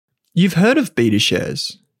You've heard of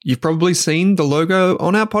BetaShares. You've probably seen the logo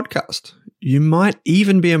on our podcast. You might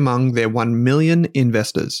even be among their 1 million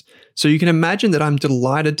investors. So you can imagine that I'm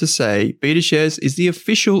delighted to say BetaShares is the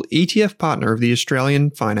official ETF partner of the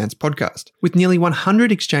Australian Finance Podcast. With nearly 100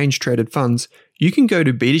 exchange-traded funds, you can go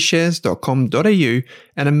to betashares.com.au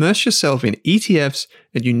and immerse yourself in ETFs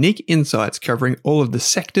and unique insights covering all of the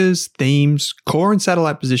sectors, themes, core and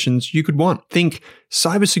satellite positions you could want. Think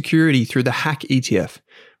cybersecurity through the Hack ETF,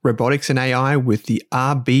 robotics and AI with the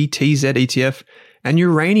RBTZ ETF, and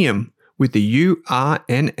uranium with the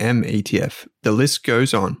URNM ETF. The list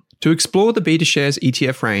goes on. To explore the BetaShares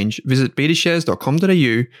ETF range, visit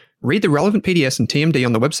betashares.com.au, read the relevant PDS and TMD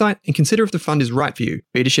on the website, and consider if the fund is right for you.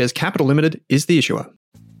 BetaShares Capital Limited is the issuer.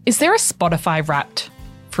 Is there a Spotify Wrapped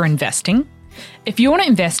for investing? If you want to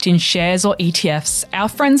invest in shares or ETFs, our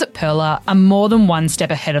friends at Pearler are more than one step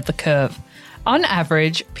ahead of the curve. On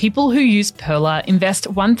average, people who use Pearler invest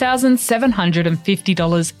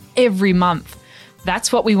 $1,750 every month.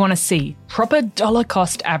 That's what we want to see, proper dollar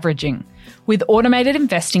cost averaging. With automated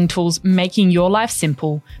investing tools making your life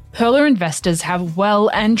simple, Pearler investors have well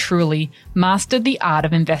and truly mastered the art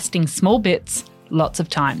of investing small bits, lots of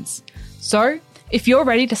times. So, if you're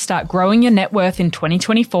ready to start growing your net worth in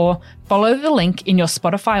 2024, follow the link in your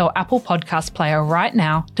Spotify or Apple podcast player right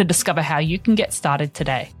now to discover how you can get started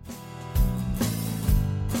today.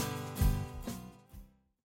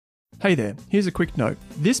 Hey there, here's a quick note.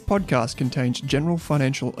 This podcast contains general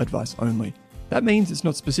financial advice only. That means it's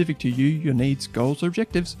not specific to you, your needs, goals, or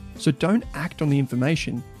objectives, so don't act on the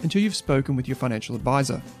information until you've spoken with your financial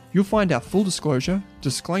advisor. You'll find our full disclosure,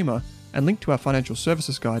 disclaimer, and link to our financial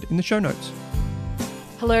services guide in the show notes.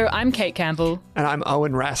 Hello, I'm Kate Campbell. And I'm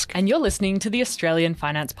Owen Rask, And you're listening to the Australian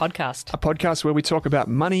Finance Podcast. a podcast where we talk about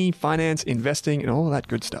money, finance, investing, and all of that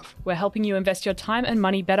good stuff. We're helping you invest your time and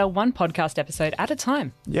money better, one podcast episode at a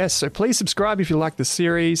time. Yes, so please subscribe if you like the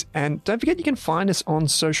series, and don't forget you can find us on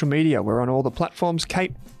social media. We're on all the platforms.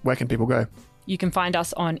 Kate, where can people go? You can find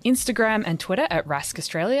us on Instagram and Twitter at Rask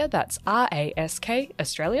Australia. That's RASK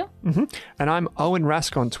Australia. And I'm Owen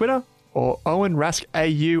Rask on Twitter, or Owen Rask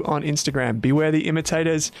AU on Instagram. Beware the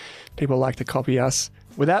imitators. People like to copy us.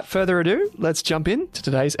 Without further ado, let's jump into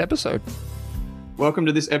today's episode. Welcome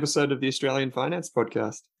to this episode of the Australian Finance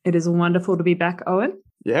Podcast. It is wonderful to be back, Owen.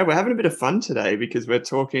 Yeah, we're having a bit of fun today because we're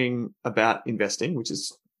talking about investing, which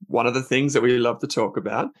is one of the things that we love to talk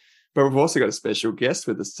about. But we've also got a special guest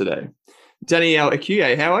with us today. Danielle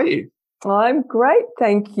Akuye, how are you? I'm great,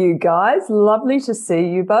 thank you, guys. Lovely to see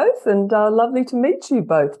you both, and lovely to meet you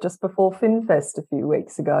both just before FinFest a few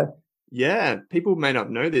weeks ago. Yeah, people may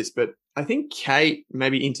not know this, but I think Kate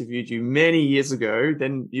maybe interviewed you many years ago.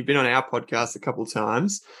 Then you've been on our podcast a couple of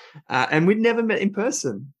times, and we'd never met in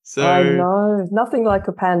person. So I know, nothing like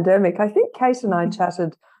a pandemic. I think Kate and I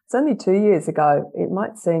chatted, it's only 2 years ago. It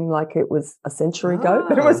might seem like it was a century ago,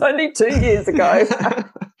 but it was only 2 years ago.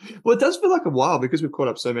 Well, it does feel like a while because we've caught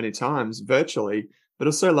up so many times virtually, but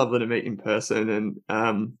it's so lovely to meet in person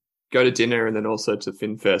and go to dinner and then also to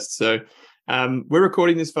FinFest. So we're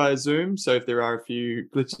recording this via Zoom. So if there are a few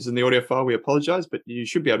glitches in the audio file, we apologize, but you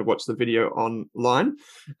should be able to watch the video online.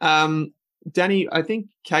 Danny, I think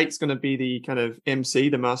Kate's going to be the kind of MC,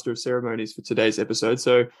 the master of ceremonies for today's episode.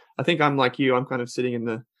 So I think I'm like you. I'm kind of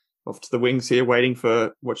sitting off to the wings here, waiting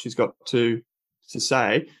for what she's got to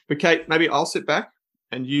say. But Kate, maybe I'll sit back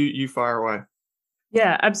and you fire away.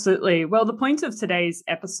 Yeah, absolutely. Well, the point of today's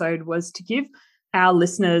episode was to give our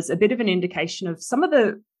listeners a bit of an indication of some of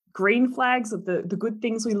the green flags of the good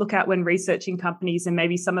things we look at when researching companies, and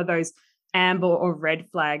maybe some of those amber or red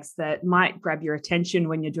flags that might grab your attention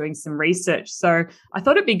when you're doing some research. So I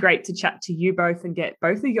thought it'd be great to chat to you both and get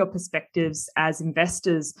both of your perspectives as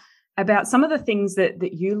investors about some of the things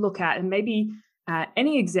that you look at, and maybe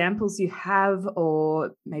any examples you have,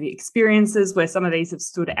 or maybe experiences where some of these have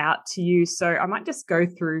stood out to you. So I might just go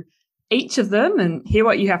through each of them and hear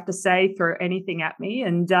what you have to say, throw anything at me.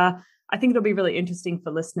 And I think it'll be really interesting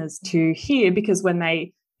for listeners to hear, because when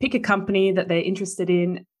they pick a company that they're interested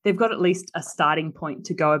in, they've got at least a starting point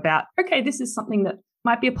to go about, okay, this is something that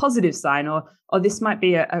might be a positive sign, or this might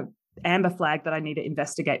be a amber flag that I need to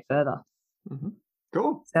investigate further. Mm-hmm.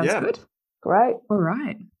 Cool. Sounds good. Great. All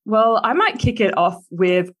right. Well, I might kick it off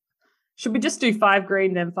with, should we just do 5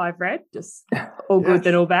 green, then 5 red? Just all good,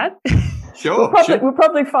 then all bad? Sure. We're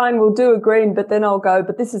probably fine. We'll do a green, but then I'll go,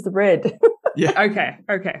 but this is the red. Yeah.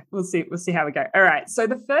 Okay. We'll see how we go. All right. So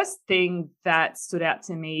the first thing that stood out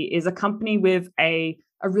to me is a company with a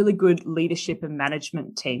really good leadership and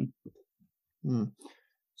management team.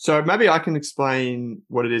 So maybe I can explain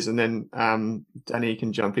what it is, and then Danny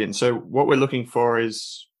can jump in. So what we're looking for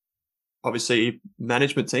is obviously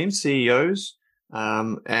management teams, CEOs,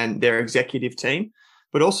 and their executive team,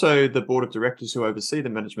 but also the board of directors who oversee the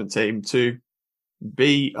management team to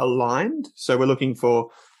be aligned. So we're looking for,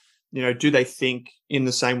 do they think in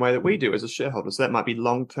the same way that we do as a shareholder? So that might be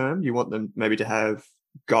long term. You want them maybe to have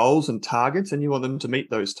goals and targets, and you want them to meet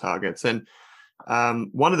those targets. And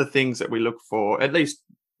one of the things that we look for, at least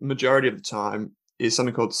majority of the time, is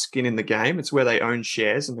something called skin in the game. It's where they own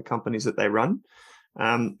shares in the companies that they run.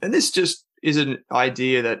 And this just is an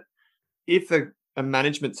idea that if a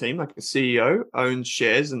management team, like a CEO, owns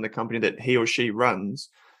shares in the company that he or she runs,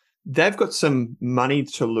 they've got some money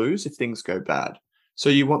to lose if things go bad. So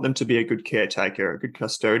you want them to be a good caretaker, a good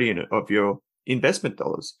custodian of your investment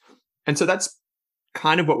dollars. And so that's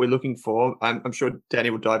kind of what we're looking for. I'm sure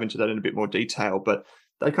Danny will dive into that in a bit more detail, but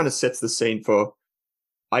that kind of sets the scene for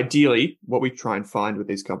ideally what we try and find with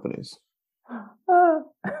these companies.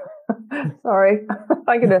 Sorry,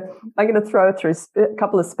 I'm gonna throw through a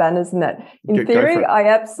couple of spanners in that. In theory, I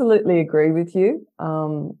absolutely agree with you,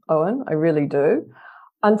 Owen. I really do.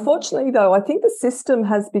 Unfortunately, though, I think the system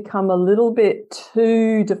has become a little bit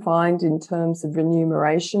too defined in terms of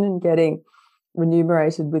remuneration and getting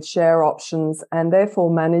remunerated with share options, and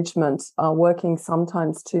therefore management are working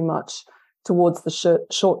sometimes too much towards the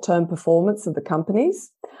short-term performance of the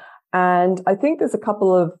companies. And I think there's a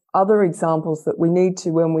couple of other examples that we need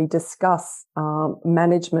to, when we discuss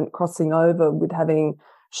management crossing over with having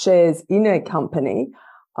shares in a company.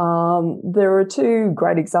 There are two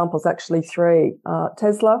great examples, actually three,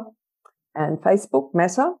 Tesla and Facebook,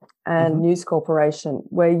 Meta, and News Corporation,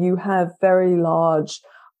 where you have very large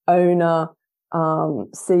owner,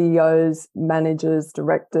 CEOs, managers,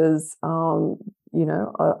 directors, a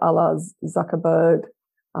la Zuckerberg,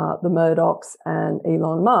 the Murdochs and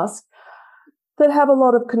Elon Musk, that have a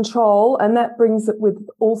lot of control, and that brings it with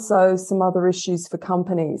also some other issues for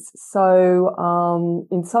companies. So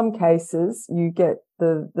in some cases, you get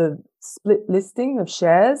the split listing of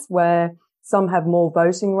shares where some have more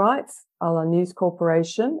voting rights, a la News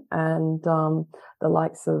Corporation and the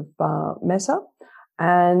likes of Meta.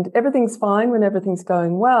 And everything's fine when everything's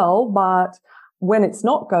going well, but when it's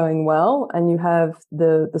not going well and you have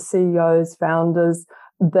the CEOs, founders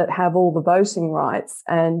that have all the voting rights,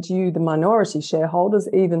 and you, the minority shareholders,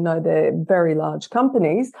 even though they're very large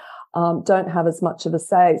companies, don't have as much of a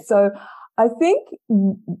say. So I think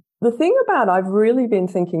the thing about, I've really been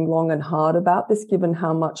thinking long and hard about this, given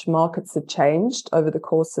how much markets have changed over the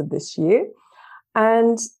course of this year.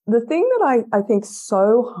 And the thing that I think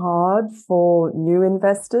so hard for new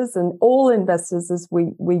investors and all investors as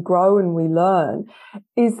we grow and we learn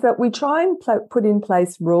is that we try and put in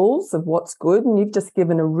place rules of what's good. And you've just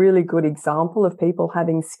given a really good example of people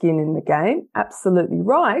having skin in the game. Absolutely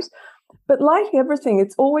right. But like everything,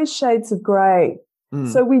 it's always shades of grey.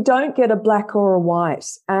 So we don't get a black or a white.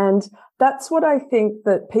 And that's what I think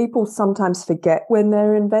that people sometimes forget when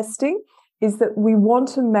they're investing, is that we want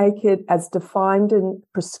to make it as defined and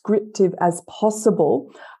prescriptive as possible,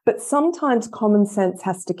 but sometimes common sense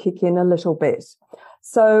has to kick in a little bit.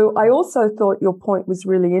 So I also thought your point was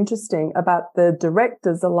really interesting about the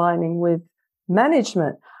directors aligning with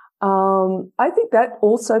management. I think that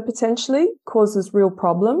also potentially causes real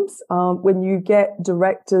problems when you get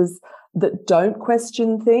directors that don't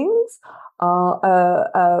question things.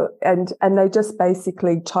 And they just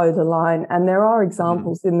basically toe the line. And there are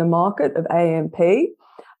examples in the market of AMP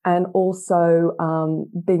and also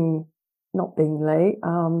Dick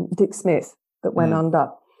Smith that went under.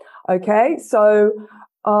 Okay, so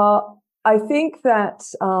I think that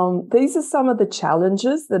these are some of the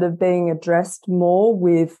challenges that are being addressed more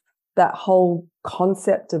with that whole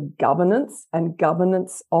concept of governance and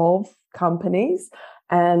governance of companies,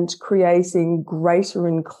 and creating greater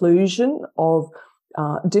inclusion of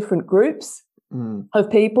different groups of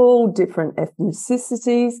people, different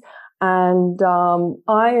ethnicities. And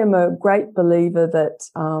I am a great believer that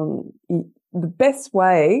the best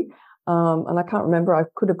way, and I can't remember, I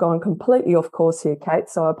could have gone completely off course here, Kate,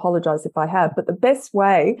 so I apologise if I have, but the best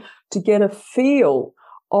way to get a feel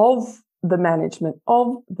of the management,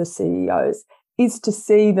 of the CEOs, is to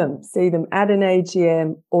see them at an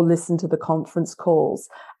AGM or listen to the conference calls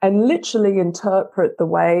and literally interpret the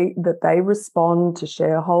way that they respond to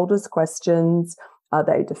shareholders' questions. Are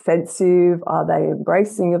they defensive? Are they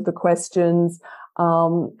embracing of the questions?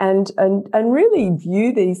 And really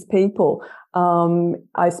view these people,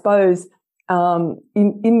 I suppose,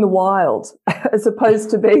 in the wild, as opposed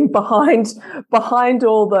to being behind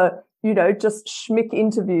all the, just schmick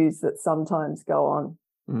interviews that sometimes go on.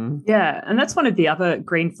 Yeah, and that's one of the other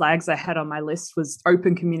green flags I had on my list was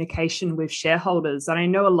open communication with shareholders. And I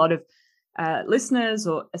know a lot of listeners,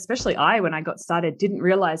 or especially I, when I got started, didn't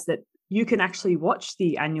realize that you can actually watch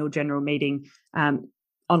the annual general meeting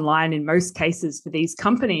online in most cases for these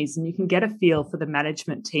companies, and you can get a feel for the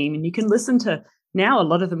management team, and you can listen to, now a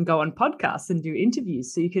lot of them go on podcasts and do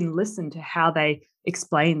interviews, so you can listen to how they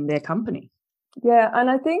explain their company. Yeah, and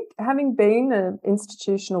I think having been an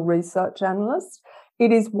institutional research analyst,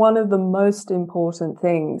 it is one of the most important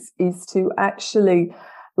things is to actually,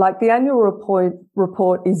 like the annual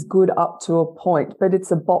report is good up to a point, but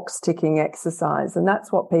it's a box ticking exercise. And that's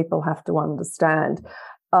what people have to understand.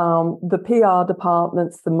 The PR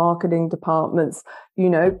departments, the marketing departments,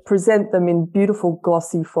 present them in beautiful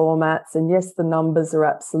glossy formats. And yes, the numbers are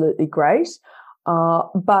absolutely great.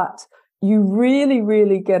 But you really,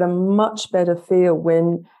 really get a much better feel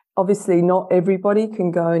when obviously not everybody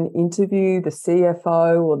can go and interview the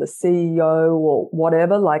CFO or the CEO or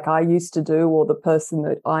whatever, like I used to do, or the person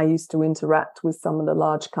that I used to interact with some of the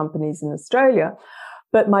large companies in Australia.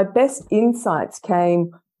 But my best insights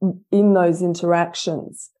came in those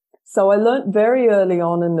interactions. So I learned very early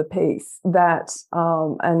on in the piece that,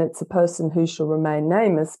 and it's a person who shall remain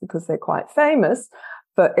nameless because they're quite famous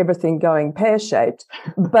for everything going pear-shaped.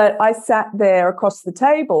 But I sat there across the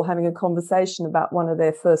table having a conversation about one of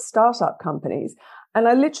their first startup companies. And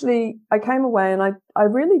I came away and I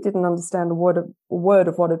really didn't understand a word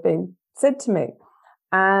of what had been said to me.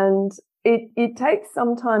 And it takes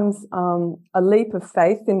sometimes a leap of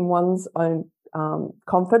faith in one's own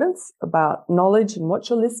confidence about knowledge and what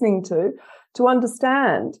you're listening to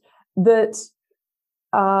understand that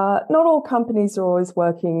not all companies are always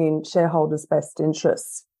working in shareholders' best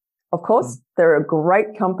interests. Of course, there are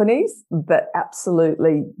great companies that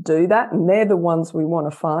absolutely do that, and they're the ones we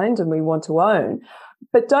want to find and we want to own.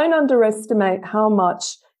 But don't underestimate how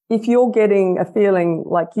much, if you're getting a feeling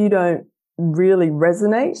like you don't really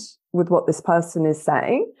resonate with what this person is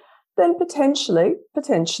saying, then potentially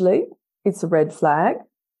it's a red flag,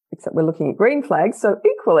 except we're looking at green flags. So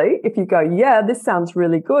equally, if you go, yeah, this sounds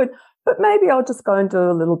really good, but maybe I'll just go and do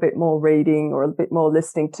a little bit more reading or a bit more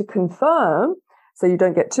listening to confirm, so you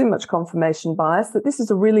don't get too much confirmation bias, that this is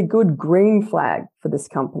a really good green flag for this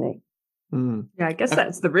company. Yeah, I guess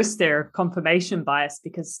that's the risk there of confirmation bias,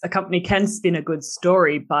 because a company can spin a good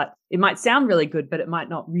story, but it might sound really good, but it might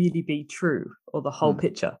not really be true or the whole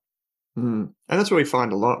picture. And that's what we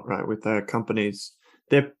find a lot, right, with companies.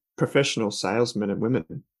 They're professional salesmen and women,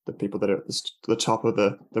 the people that are at the top of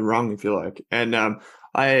the rung, if you like. And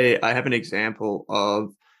I have an example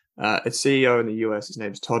of a CEO in the US. His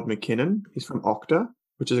name's Todd McKinnon. He's from Okta,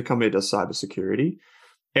 which is a company that does cybersecurity.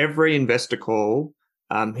 Every investor call,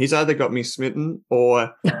 he's either got me smitten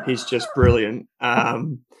or he's just brilliant.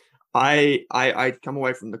 I come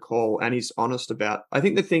away from the call and he's honest about, I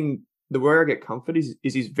think the where I get comfort is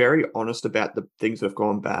he's very honest about the things that have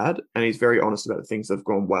gone bad, and he's very honest about the things that have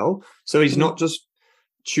gone well. So he's not just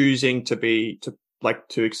choosing to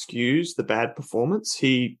excuse the bad performance.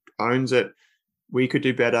 He owns it. We could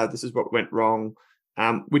do better. This is what went wrong.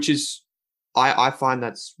 Which is, I find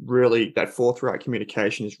that forthright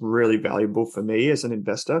communication is really valuable for me as an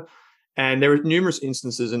investor. And there are numerous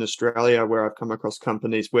instances in Australia where I've come across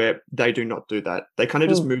companies where they do not do that. They kind of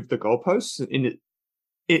just move the goalposts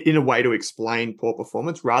in a way to explain poor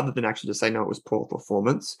performance rather than actually just say, no, it was poor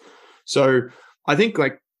performance. So I think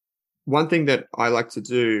one thing that I like to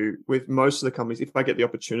do with most of the companies, if I get the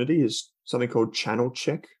opportunity, is something called channel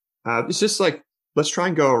check. It's just let's try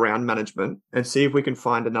and go around management and see if we can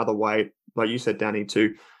find another way, like you said, Danny,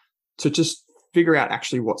 to just figure out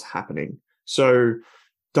actually what's happening. So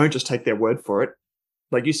don't just take their word for it.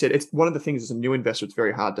 Like you said, it's one of the things as a new investor, it's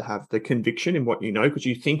very hard to have the conviction in what you know, because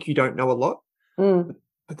you think you don't know a lot.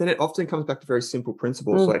 But then it often comes back to very simple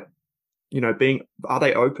principles, like, are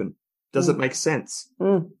they open? Does it make sense?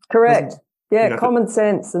 Correct. Yeah, common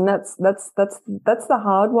sense. And that's the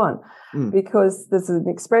hard one, because there's an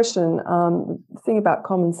expression, the thing about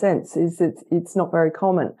common sense is it's not very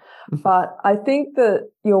common. But I think that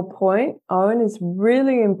your point, Owen, is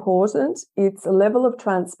really important. It's a level of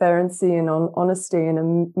transparency and honesty and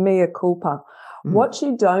a mea culpa. What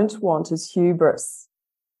you don't want is hubris.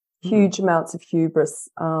 Huge amounts of hubris.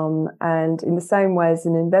 And in the same way as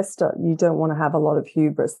an investor, you don't want to have a lot of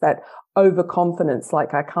hubris, that overconfidence,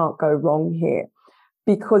 like I can't go wrong here,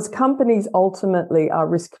 because companies ultimately are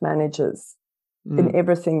risk managers in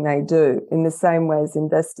everything they do. In the same way as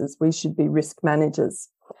investors, we should be risk managers.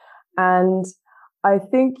 And I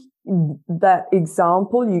think that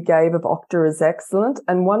example you gave of Okta is excellent.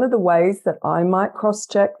 And one of the ways that I might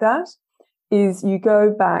cross-check that is you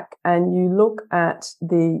go back and you look at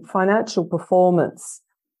the financial performance,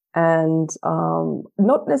 and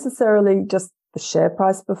not necessarily just the share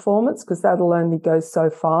price performance, because that'll only go so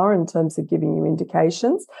far in terms of giving you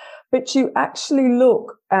indications. But you actually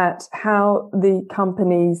look at how the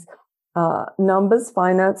company's numbers,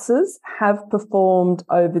 finances have performed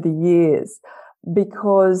over the years,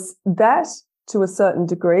 because that, to a certain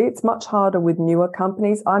degree, it's much harder with newer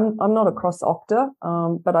companies. I'm not across Okta,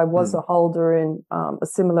 but I was a holder in a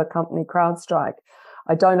similar company, CrowdStrike.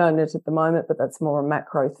 I don't own it at the moment, but that's more a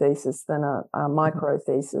macro thesis than a micro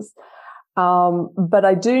thesis. But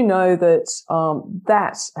I do know that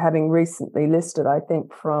that, having recently listed, I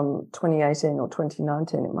think from 2018 or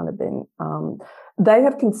 2019, it might have been, they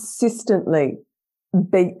have consistently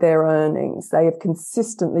beat their earnings. They have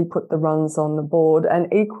consistently put the runs on the board.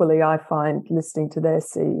 And equally, I find listening to their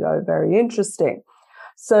CEO very interesting.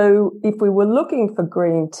 So if we were looking for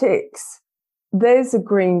green ticks, there's a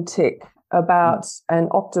green tick about, and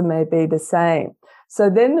Okta may be the same. So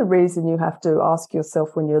then the reason you have to ask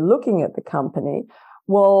yourself when you're looking at the company,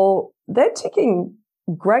 well, they're ticking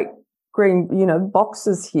great green,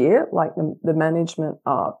 boxes here, like the management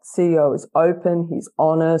CEO is open, he's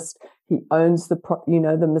honest, he owns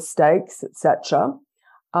the mistakes, etc.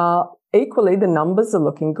 Equally, the numbers are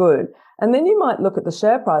looking good. And then you might look at the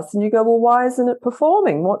share price and you go, well, why isn't it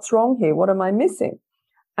performing? What's wrong here? What am I missing?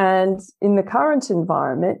 And in the current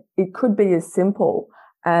environment, it could be as simple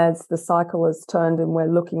as the cycle has turned and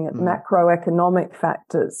we're looking at macroeconomic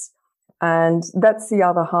factors. And that's the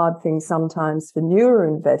other hard thing sometimes for newer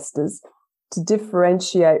investors, to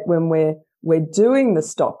differentiate when we're doing the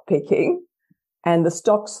stock picking and the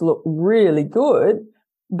stocks look really good,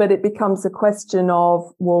 but it becomes a question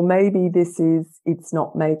of, well, maybe it's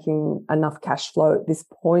not making enough cash flow at this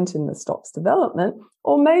point in the stock's development,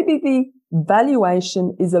 or maybe the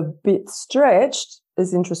valuation is a bit stretched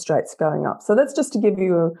as interest rates going up. So that's just to give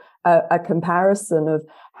you a comparison of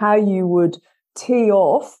how you would tee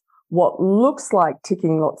off what looks like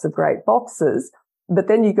ticking lots of great boxes, but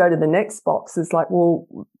then you go to the next box. It's like, well,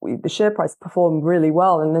 the share price performed really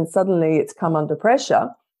well, and then suddenly it's come under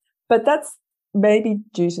pressure. But that's maybe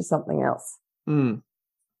due to something else.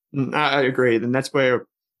 I agree. And that's where,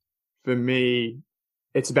 for me,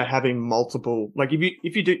 it's about having multiple, like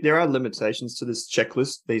if you do, there are limitations to this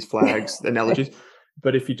checklist, these flags, analogies.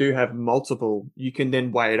 But if you do have multiple, you can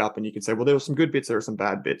then weigh it up and you can say, well, there were some good bits, there were some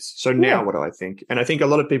bad bits. So now what do I think? And I think a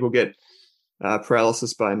lot of people get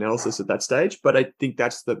paralysis by analysis at that stage. But I think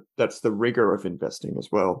that's the rigor of investing as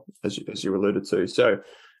well, as you alluded to. So,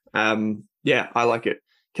 I like it.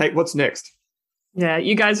 Kate, what's next? Yeah,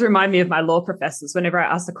 you guys remind me of my law professors. Whenever I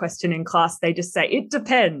ask a question in class, they just say, it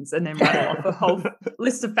depends, and then rattle off a whole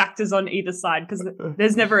list of factors on either side, because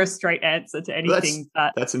there's never a straight answer to anything.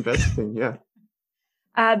 That's investing, yeah.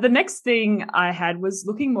 The next thing I had was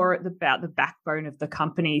looking more about the backbone of the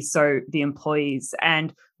company, so the employees,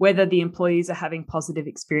 and whether the employees are having positive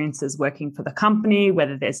experiences working for the company,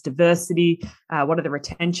 whether there's diversity, what are the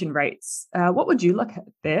retention rates. What would you look at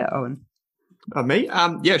there, Owen? Me?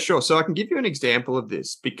 Yeah, sure. So I can give you an example of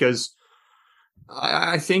this, because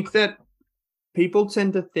I think that people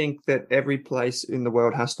tend to think that every place in the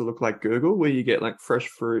world has to look like Google, where you get like fresh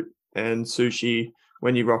fruit and sushi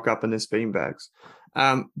when you rock up in their beanbags.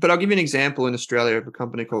 But I'll give you an example in Australia of a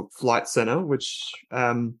company called Flight Centre, which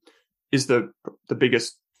is the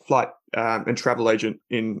biggest flight and travel agent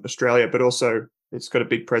in Australia, but also it's got a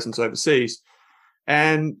big presence overseas.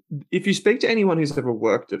 And if you speak to anyone who's ever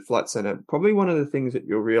worked at Flight Centre, probably one of the things that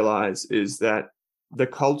you'll realize is that the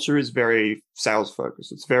culture is very sales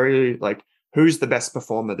focused. It's very like, who's the best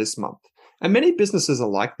performer this month? And many businesses are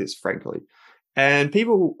like this, frankly. And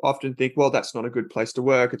people often think, well, that's not a good place to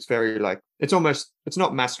work. It's very like, it's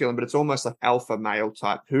not masculine, but it's almost like alpha male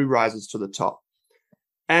type, who rises to the top.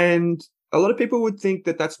 And a lot of people would think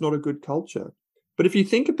that that's not a good culture. But if you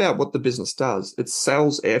think about what the business does, it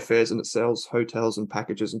sells airfares and it sells hotels and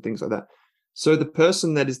packages and things like that. So the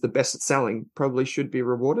person that is the best at selling probably should be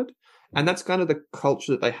rewarded. And that's kind of the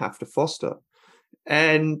culture that they have to foster.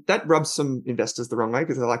 And that rubs some investors the wrong way,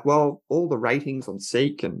 because they're like, well, all the ratings on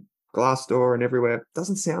Seek and Glassdoor and everywhere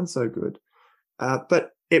doesn't sound so good. But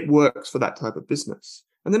it works for that type of business.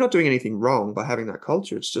 And they're not doing anything wrong by having that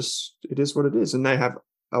culture. It's just, it is what it is. And they have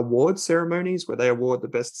award ceremonies where they award the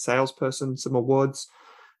best salesperson some awards.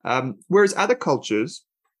 Whereas other cultures,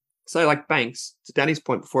 say like banks, to Danny's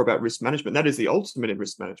point before about risk management, that is the ultimate in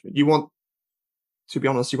risk management. To be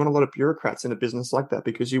honest, you want a lot of bureaucrats in a business like that,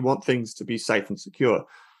 because you want things to be safe and secure.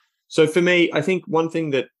 So for me, I think one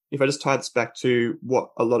thing that, if I just tie this back to where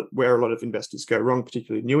a lot of investors go wrong,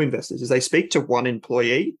 particularly new investors, is they speak to one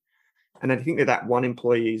employee, and I think that one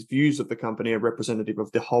employee's views of the company are representative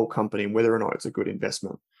of the whole company and whether or not it's a good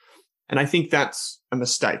investment. And I think that's a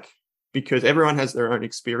mistake. because everyone has their own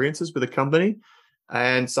experiences with a company.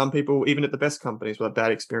 And some people, even at the best companies, will have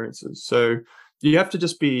bad experiences. So you have to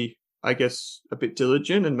just be, I guess, a bit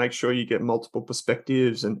diligent and make sure you get multiple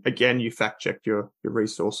perspectives. And again, you fact check your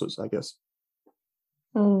resources, I guess.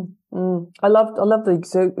 I love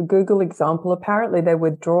the Google example. Apparently, they're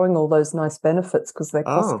withdrawing all those nice benefits because they're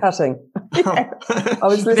cost cutting. Yeah. I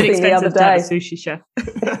was listening the other day. To have a sushi chef.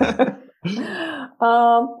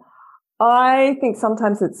 I think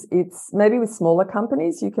sometimes it's maybe with smaller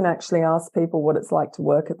companies, you can actually ask people what it's like to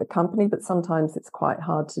work at the company, but sometimes it's quite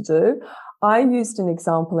hard to do. I used an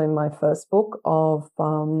example in my first book of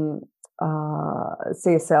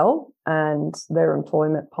CSL and their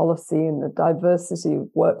employment policy and the diversity of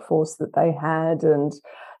workforce that they had, and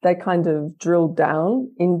they kind of drilled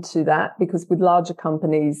down into that because with larger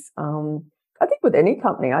companies, I think with any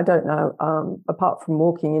company, I don't know, apart from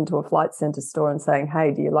walking into a Flight Centre store and saying,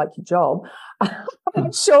 hey, do you like your job? I'm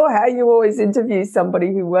not sure how you always interview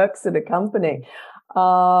somebody who works at a company.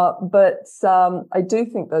 But I do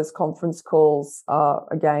think those conference calls are,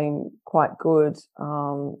 again, quite good.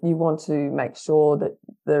 You want to make sure that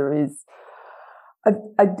there is...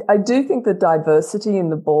 I do think the diversity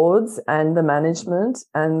in the boards and the management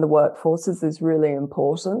and the workforces is really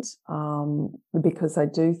important, because I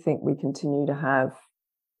do think we continue to have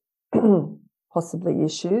possibly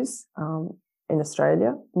issues in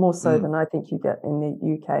Australia, more so than I think you get in the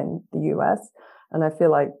UK and the US. And I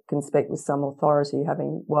feel I can speak with some authority,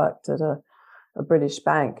 having worked at a British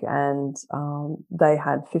bank, and they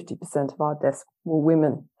had 50% of our desk were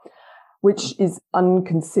women, which is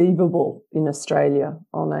inconceivable in Australia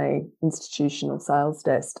on a institutional sales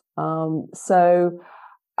desk. So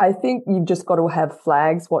I think you've just got to have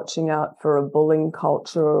flags watching out for a bullying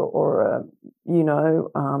culture or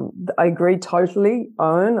I agree totally,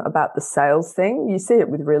 Owen, about the sales thing. You see it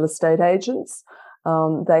with real estate agents.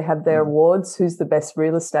 They have their awards. Who's the best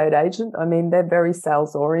real estate agent? I mean, they're very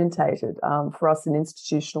sales orientated. For us in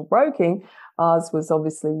institutional broking, ours was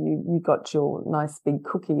obviously you got your nice big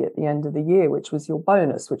cookie at the end of the year, which was your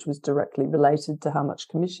bonus, which was directly related to how much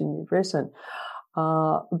commission you've written.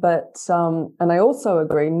 And I also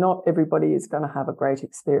agree, not everybody is going to have a great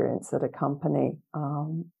experience at a company.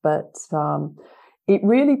 It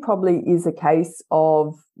really probably is a case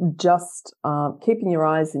of just keeping your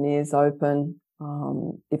eyes and ears open.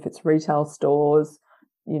 If it's retail stores,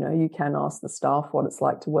 you can ask the staff what it's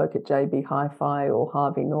like to work at JB Hi-Fi or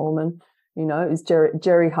Harvey Norman. Is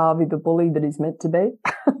Jerry Harvey the bully that he's meant to be?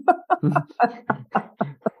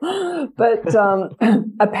 But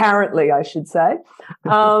apparently, I should say.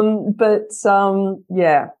 I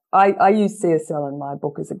use CSL in my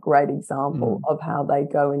book as a great example of how they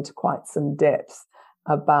go into quite some depth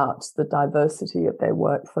about the diversity of their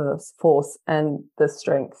workforce and the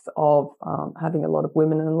strength of having a lot of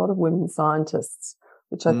women and a lot of women scientists,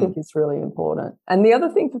 which I think is really important. And the other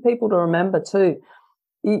thing for people to remember too,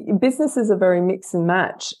 businesses are very mix and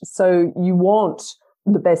match. So you want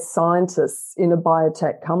the best scientists in a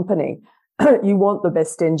biotech company. You want the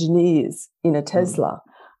best engineers in a Tesla.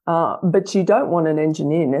 But you don't want an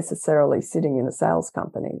engineer necessarily sitting in a sales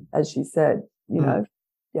company, as you said, Yeah.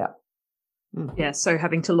 Yeah. So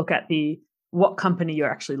having to look at what company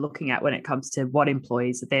you're actually looking at when it comes to what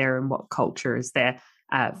employees are there and what culture is there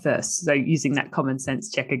first. So using that common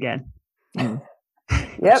sense check again. Yep,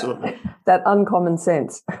 absolutely. That uncommon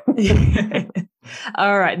sense.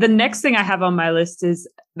 All right. The next thing I have on my list is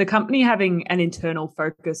the company having an internal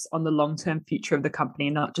focus on the long-term future of the company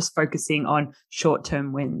and not just focusing on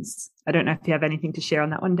short-term wins. I don't know if you have anything to share on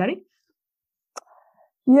that one, Danny.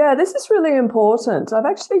 Yeah, this is really important. I've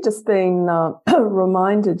actually just been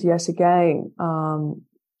reminded yet again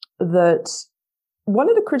that one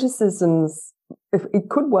of the criticisms, if it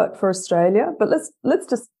could work for Australia, but let's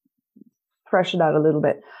just thresh it out a little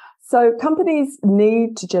bit. So companies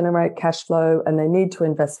need to generate cash flow and they need to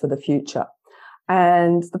invest for the future.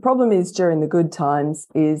 And the problem is during the good times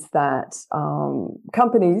is that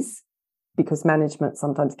companies, because management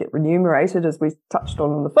sometimes get remunerated, as we touched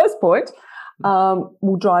on the first point,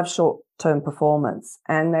 will drive short-term performance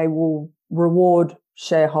and they will reward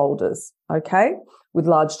shareholders, okay, with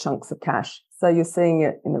large chunks of cash. So you're seeing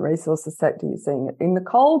it in the resources sector, you're seeing it in the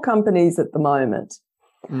coal companies at the moment.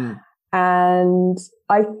 And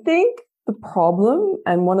I think the problem,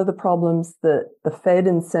 and one of the problems that the Fed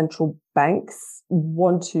and central banks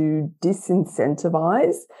want to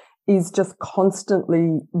disincentivize, is just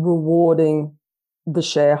constantly rewarding the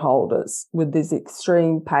shareholders with these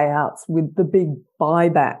extreme payouts, with the big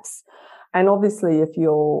buybacks. And obviously, if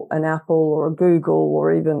you're an Apple or a Google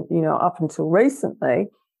or even, up until recently,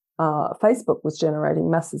 Facebook was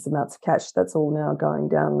generating massive amounts of cash. That's all now going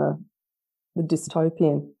down the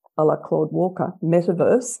dystopian a la Claude Walker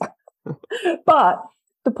metaverse. But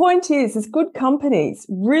the point is good companies,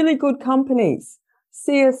 really good companies,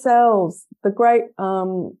 CSLs, the great,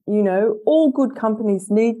 all good companies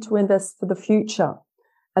need to invest for the future.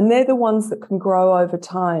 And they're the ones that can grow over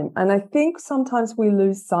time. And I think sometimes we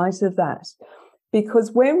lose sight of that,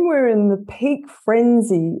 because when we're in the peak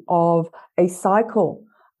frenzy of a cycle,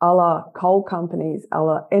 a la coal companies, a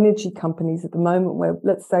la energy companies at the moment, where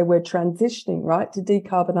let's say we're transitioning, right, to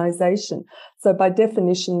decarbonisation. So by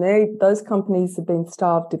definition, those companies have been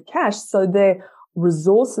starved of cash, so their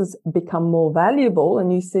resources become more valuable,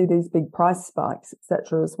 and you see these big price spikes,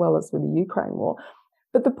 etc., as well as with the Ukraine war.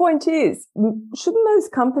 But the point is, shouldn't those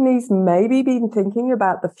companies maybe be thinking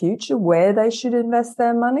about the future, where they should invest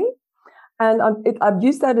their money? And I've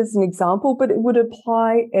used that as an example, but it would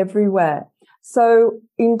apply everywhere. So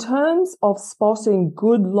in terms of spotting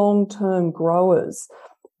good long-term growers,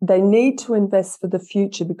 they need to invest for the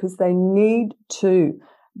future, because they need to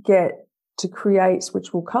get to create,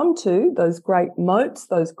 which we'll come to, those great moats,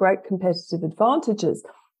 those great competitive advantages.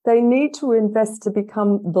 They need to invest to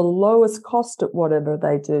become the lowest cost at whatever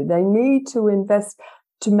they do. They need to invest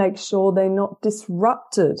to make sure they're not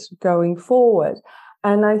disrupted going forward.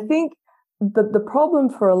 And I think the problem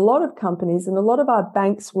for a lot of companies, and a lot of our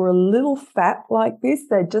banks were a little fat like this.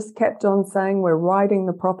 They just kept on saying, we're riding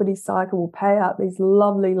the property cycle, we'll pay out these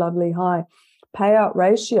lovely, lovely high payout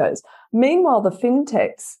ratios. Meanwhile, the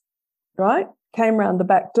fintechs, right, came around the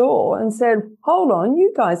back door and said, hold on,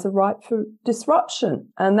 you guys are ripe for disruption.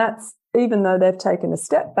 And that's, even though they've taken a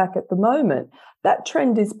step back at the moment, that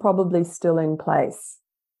trend is probably still in place.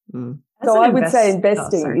 So I would say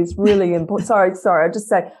investing is really important. Sorry. I just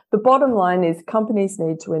say the bottom line is companies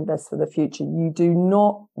need to invest for the future. You do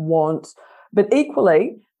not want, but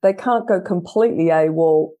equally, they can't go completely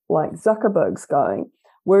AWOL like Zuckerberg's going,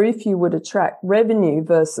 where if you would attract revenue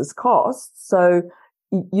versus costs, so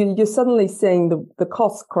you're suddenly seeing the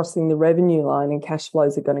costs crossing the revenue line, and cash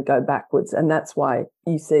flows are going to go backwards. And that's why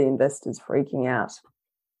you see investors freaking out.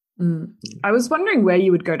 I was wondering where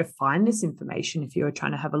you would go to find this information if you were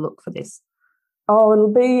trying to have a look for this. Oh,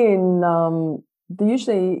 it'll be in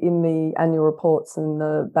usually in the annual reports and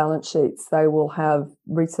the balance sheets. They will have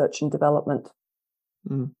research and development.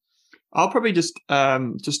 I'll probably just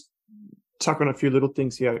tuck on a few little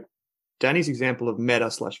things here. Danny's example of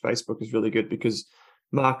Meta/Facebook is really good, because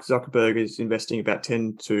Mark Zuckerberg is investing about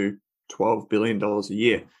 $10 to $12 billion a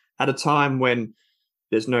year at a time when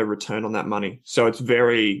there's no return on that money. So it's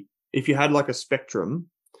very, if you had like a spectrum,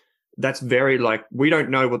 that's very like, we don't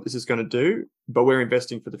know what this is going to do, but we're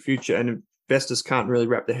investing for the future. And investors can't really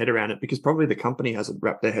wrap their head around it, because probably the company hasn't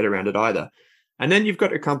wrapped their head around it either. And then you've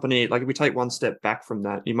got a company, like if we take one step back from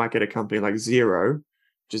that, you might get a company like Xero,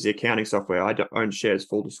 which is the accounting software. I don't own shares,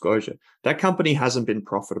 full disclosure. That company hasn't been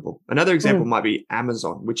profitable. Another example might be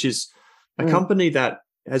Amazon, which is a company that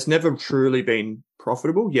has never truly been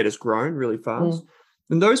profitable, yet has grown really fast.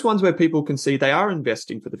 And those ones where people can see they are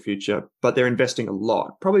investing for the future, but they're investing a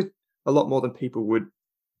lot, probably a lot more than people would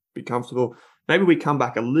be comfortable. Maybe we come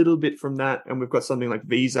back a little bit from that, and we've got something like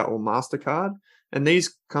Visa or MasterCard. And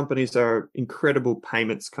these companies are incredible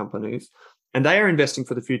payments companies, and they are investing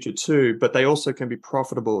for the future too, but they also can be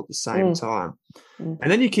profitable at the same time.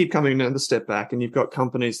 And then you keep coming another step back, and you've got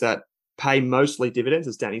companies that pay mostly dividends,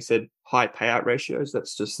 as Danny said, high payout ratios.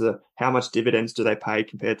 That's just how much dividends do they pay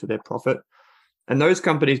compared to their profit. And those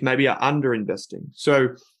companies maybe are under-investing. So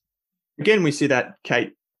again, we see that,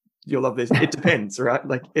 Kate, you'll love this. It depends, right?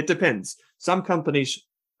 Like it depends. Some companies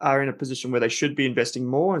are in a position where they should be investing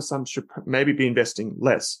more, and some should maybe be investing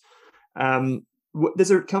less.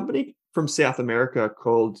 There's a company from South America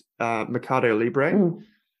called Mercado Libre.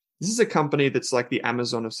 This is a company that's like the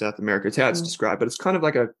Amazon of South America. It's how it's described, but it's kind of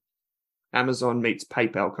like a Amazon meets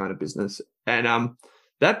PayPal kind of business. And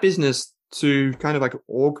that business, to kind of like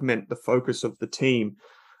augment the focus of the team,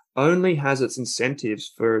 only has its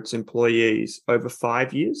incentives for its employees over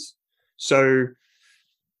 5 years. So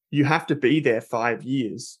you have to be there 5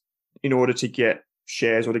 years in order to get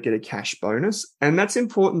shares or to get a cash bonus. And that's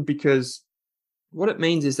important, because what it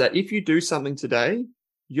means is that if you do something today,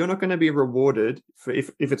 you're not going to be rewarded for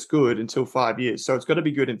if it's good until 5 years. So it's got to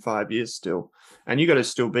be good in 5 years still, and you got to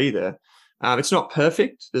still be there. It's not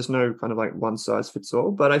perfect. There's no kind of like one size fits all,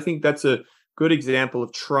 but I think that's a good example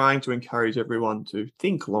of trying to encourage everyone to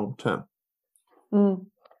think long term.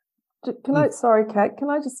 Sorry, Kate, can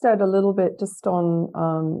I just add a little bit just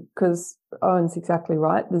on, because Owen's exactly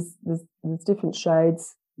right. There's different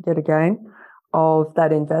shades, yet again, of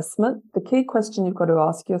that investment. The key question you've got to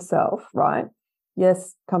ask yourself, right,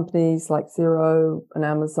 Yes, companies like Xero and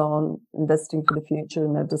Amazon investing for the future,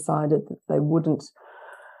 and they've decided that they wouldn't.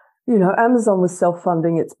 Amazon was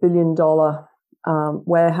self-funding its billion-dollar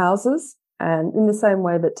warehouses, and in the same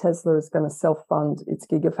way that Tesla is going to self-fund its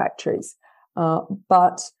gigafactories.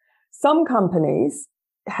 But some companies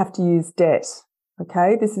have to use debt.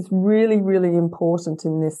 Okay, this is really, really important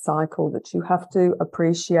in this cycle, that you have to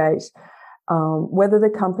appreciate whether the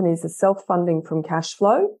companies are self-funding from cash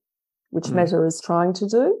flow, which Meta is trying to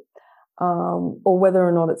do, or whether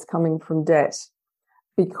or not it's coming from debt.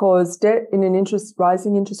 Because debt in an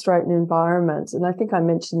rising interest rate environment, and I think I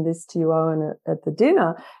mentioned this to you, Owen, at the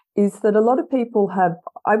dinner, is that a lot of people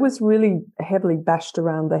I was really heavily bashed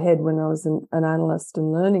around the head when I was an analyst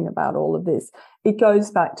and learning about all of this. It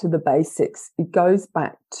goes back to the basics. It goes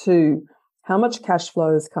back to how much cash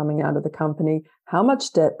flow is coming out of the company, how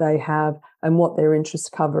much debt they have, and what their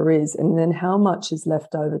interest cover is, and then how much is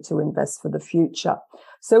left over to invest for the future.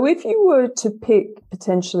 So if you were to pick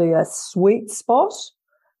potentially a sweet spot,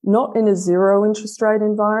 not in a zero interest rate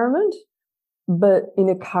environment, but in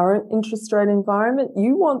a current interest rate environment,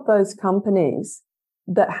 you want those companies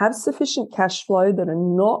that have sufficient cash flow, that are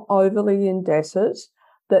not overly indebted,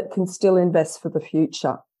 that can still invest for the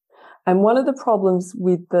future. And one of the problems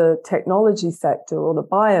with the technology sector or the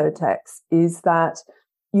biotechs is that,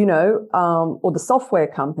 or the software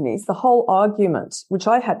companies, the whole argument, which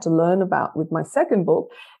I had to learn about with my second book,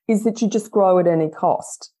 is that you just grow at any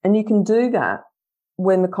cost. And you can do that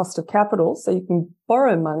when the cost of capital, so you can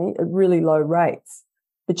borrow money at really low rates,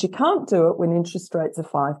 but you can't do it when interest rates are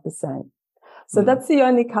 5%. So that's the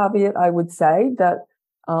only caveat I would say, that,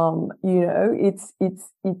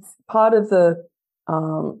 it's part of the,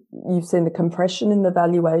 you've seen the compression in the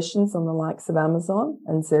valuations on the likes of Amazon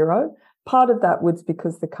and Xero. Part of that was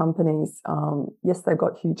because the companies, yes, they've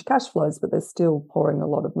got huge cash flows, but they're still pouring a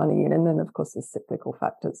lot of money in. And then, of course, there's cyclical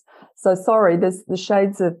factors. So sorry, there's the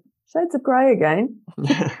shades of grey again.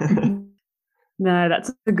 No,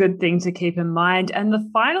 that's a good thing to keep in mind. And the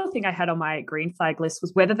final thing I had on my green flag list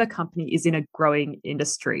was whether the company is in a growing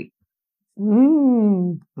industry.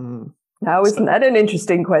 Now, isn't that an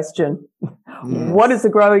interesting question? Yes. What is a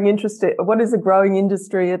growing industry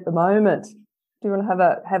at the moment? Do you want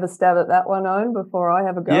to have a stab at that one, Owen, before I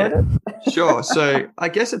have a go at it? Sure. So I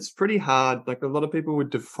guess it's pretty hard. Like, a lot of people would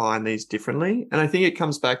define these differently. And I think it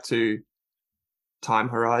comes back to time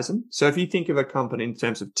horizon. So if you think of a company in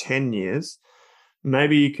terms of 10 years,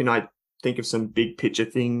 maybe you can think of some big picture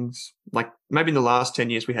things. Like, maybe in the last 10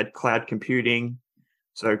 years, we had cloud computing.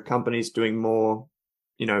 So companies doing more,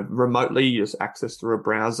 remotely, just access through a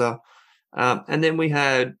browser. And then we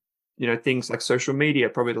had, things like social media,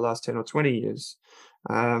 probably the last 10 or 20 years.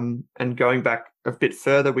 And going back a bit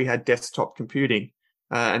further, we had desktop computing.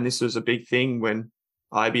 And this was a big thing when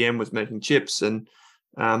IBM was making chips and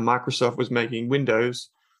Microsoft was making Windows.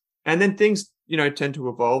 And then things, tend to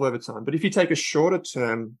evolve over time. But if you take a shorter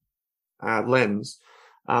term lens,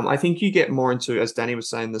 I think you get more into, as Danny was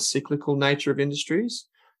saying, the cyclical nature of industries.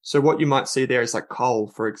 So what you might see there is like coal,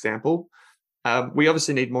 for example. We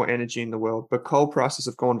obviously need more energy in the world, but coal prices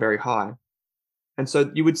have gone very high. And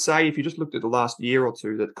so you would say, if you just looked at the last year or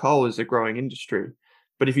two, that coal is a growing industry.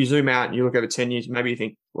 But if you zoom out and you look over 10 years, maybe you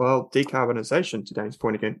think, well, decarbonisation, to Danny's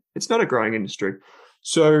point again, it's not a growing industry.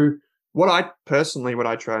 So what I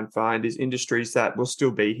try and find is industries that will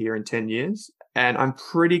still be here in 10 years. And I'm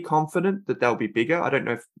pretty confident that they'll be bigger. I don't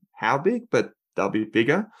know how big, but they'll be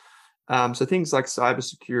bigger. So things like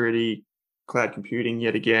cybersecurity, cloud computing,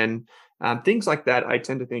 yet again, things like that, I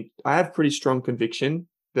tend to think I have pretty strong conviction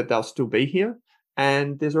that they'll still be here.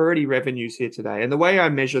 And there's already revenues here today. And the way I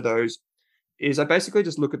measure those is I basically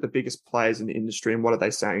just look at the biggest players in the industry and what are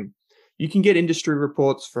they saying. You can get industry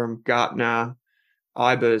reports from Gartner,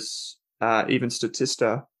 IBIS, even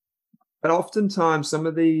Statista. But oftentimes some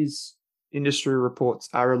of these industry reports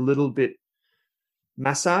are a little bit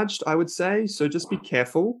massaged, I would say. So just be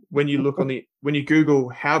careful when you look when you Google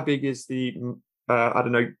how big is the,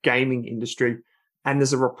 gaming industry, and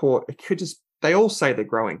there's a report, they all say they're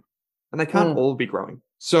growing, and they can't all be growing.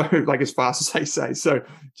 So like as fast as they say. So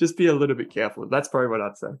just be a little bit careful. That's probably what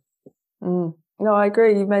I'd say. No, I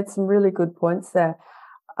agree. You've made some really good points there.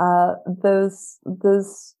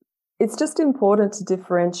 It's just important to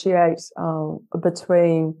differentiate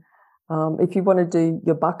between if you want to do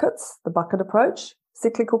your buckets, the bucket approach,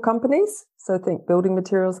 cyclical companies. So think building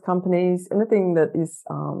materials companies, anything that is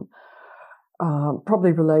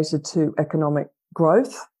probably related to economic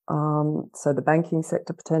growth. So the banking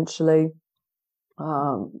sector potentially,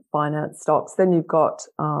 finance stocks. Then you've got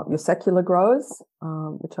your secular growers,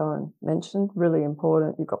 which I mentioned, really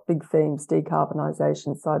important. You've got big themes,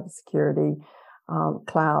 decarbonisation, cybersecurity,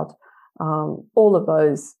 cloud. All of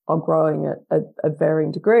those are growing at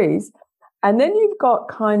varying degrees. And then you've got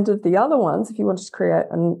kind of the other ones, if you want to create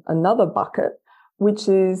another bucket, which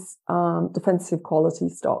is defensive quality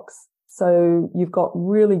stocks. So you've got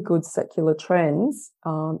really good secular trends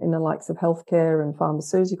in the likes of healthcare and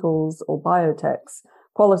pharmaceuticals or biotechs,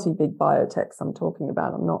 quality big biotechs I'm talking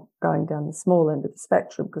about. I'm not going down the small end of the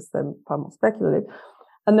spectrum because they're far more speculative.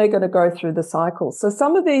 And they're going to go through the cycle. So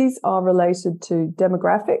some of these are related to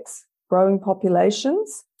demographics, growing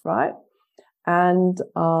populations, right? And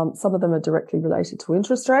some of them are directly related to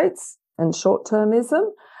interest rates and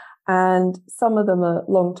short-termism. And some of them are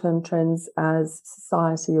long-term trends as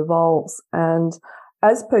society evolves. And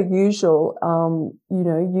as per usual,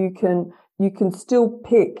 you can still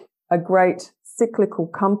pick a great cyclical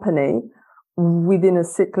company within a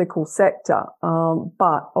cyclical sector.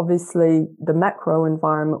 But obviously the macro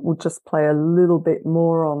environment will just play a little bit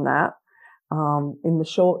more on that in the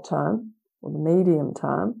short term or the medium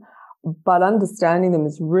term. But understanding them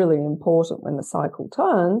is really important when the cycle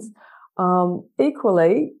turns.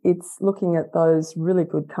 Equally, it's looking at those really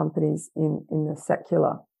good companies in the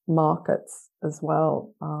secular markets as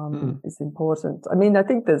well is important. I mean, I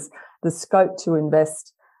think there's the scope to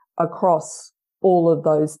invest across all of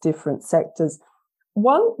those different sectors.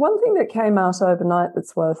 One thing that came out overnight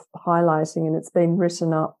that's worth highlighting, and it's been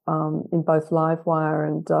written up in both Livewire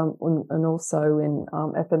and also in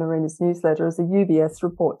FN Arena's newsletter, is a UBS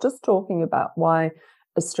report just talking about why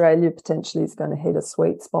Australia potentially is going to hit a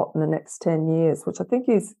sweet spot in the next 10 years, which I think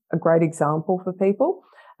is a great example for people.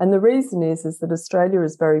 And the reason is that Australia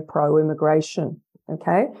is very pro-immigration,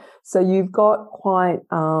 okay? So you've got quite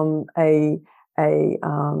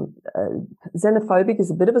xenophobic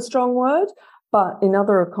is a bit of a strong word, but in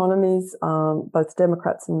other economies, both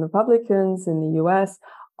Democrats and Republicans in the US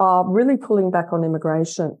are really pulling back on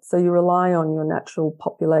immigration. So you rely on your natural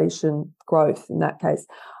population growth in that case.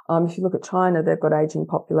 If you look at China, they've got aging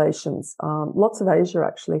populations. Lots of Asia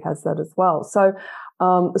actually has that as well. So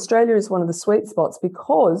Australia is one of the sweet spots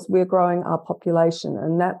because we're growing our population,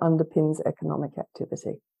 and that underpins economic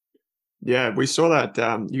activity. Yeah, we saw that,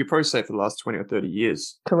 you could probably say for the last 20 or 30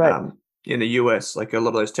 years. Correct. In the US, like a lot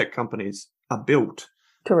of those tech companies are built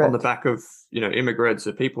on the back of, immigrants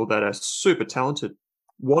or people that are super talented,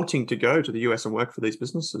 wanting to go to the US and work for these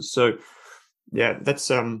businesses. So yeah, that's,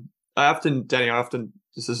 Danny,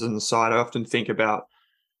 this is an aside, I often think about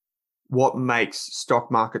what makes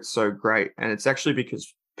stock markets so great. And it's actually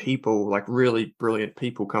because people, like really brilliant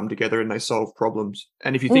people, come together and they solve problems.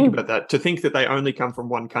 And if you think about that, to think that they only come from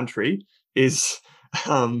one country is,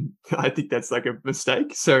 I think that's like a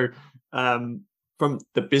mistake. So from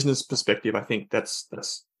the business perspective, I think that's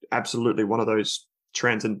absolutely one of those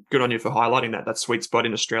trends, and good on you for highlighting that sweet spot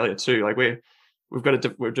in Australia too. Like we've got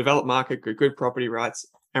we're a developed market, good property rights,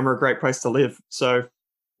 and we're a great place to live. So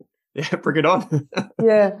yeah, bring it on.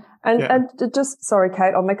 Yeah. And just, sorry,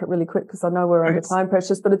 Kate, I'll make it really quick because I know we're under time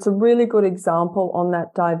pressures, but it's a really good example on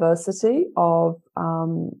that diversity of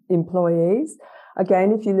employees.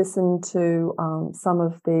 Again, if you listen to some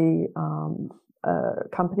of the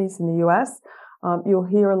companies in the US, you'll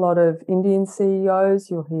hear a lot of Indian CEOs,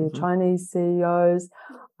 you'll hear Chinese CEOs,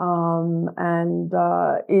 and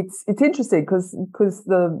it's interesting because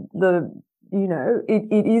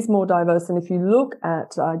it is more diverse. And if you look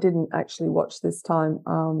at, I didn't actually watch this time,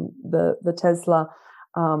 the Tesla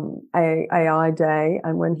AI day,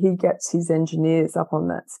 and when he gets his engineers up on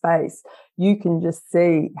that space, you can just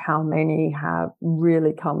see how many have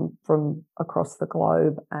really come from across the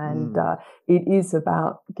globe. And it is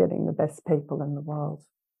about getting the best people in the world.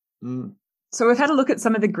 So we've had a look at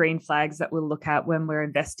some of the green flags that we'll look at when we're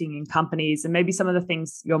investing in companies and maybe some of the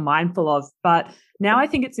things you're mindful of. But now I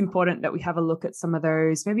think it's important that we have a look at some of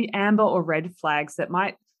those maybe amber or red flags that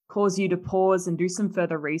might cause you to pause and do some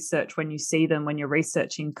further research when you see them, when you're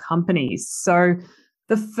researching companies. So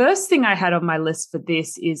the first thing I had on my list for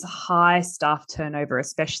this is high staff turnover,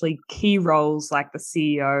 especially key roles like the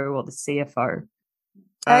CEO or the CFO.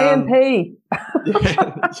 AMP.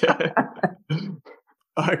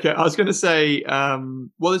 Okay, I was going to say, well,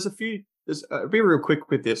 I'll be real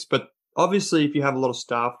quick with this, but obviously if you have a lot of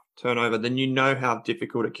staff turnover, then you know how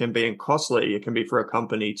difficult it can be and costly it can be for a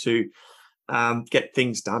company to get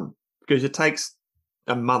things done, because it takes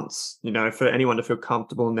months, for anyone to feel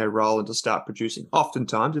comfortable in their role and to start producing.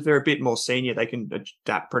 Oftentimes, if they're a bit more senior, they can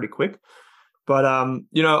adapt pretty quick. But,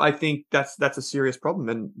 I think that's a serious problem,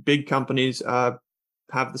 and big companies have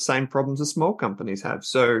the same problems as small companies have.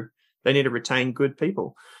 So they need to retain good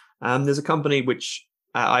people. There's a company which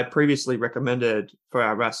I previously recommended for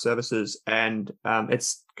our RAS services, and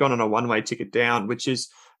it's gone on a one-way ticket down, which is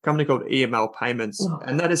company called EML Payments,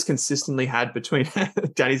 and that has consistently had between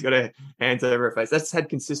Danny's got her hands over her face. That's had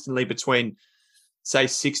consistently between, say,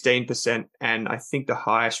 16%, and I think the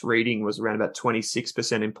highest reading was around about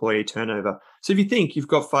 26% employee turnover. So if you think you've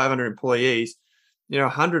got 500 employees,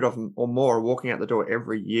 100 of them or more are walking out the door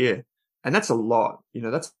every year, and that's a lot.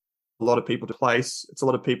 That's a lot of people to place. It's a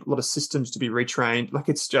lot of people, a lot of systems to be retrained. Like,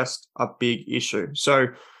 it's just a big issue. So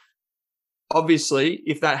obviously,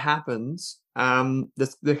 if that happens,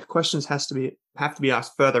 the questions have to be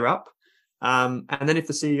asked further up. And then if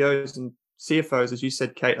the CEOs and CFOs, as you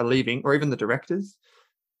said, Kate, are leaving, or even the directors,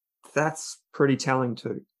 that's pretty telling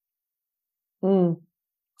too.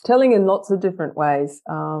 Telling in lots of different ways.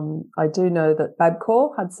 I do know that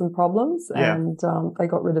Bapcor had some problems, and they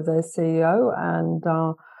got rid of their CEO, and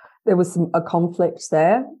there was a conflict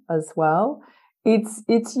there as well. It's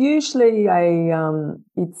usually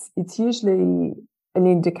it's usually an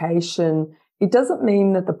indication. It doesn't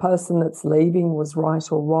mean that the person that's leaving was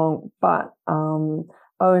right or wrong, but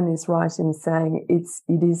Owen is right in saying it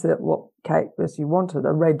is what Kate, as you wanted,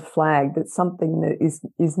 a red flag, that something that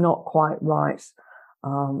is not quite right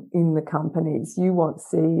in the companies. You want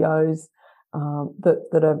CEOs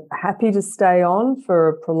that are happy to stay on for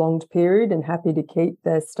a prolonged period and happy to keep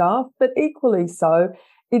their staff, but equally so,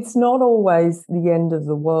 it's not always the end of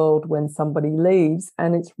the world when somebody leaves,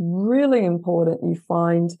 and it's really important you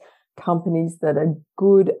find companies that are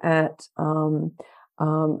good at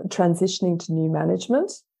transitioning to new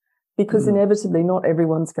management, because inevitably not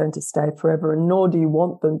everyone's going to stay forever, and nor do you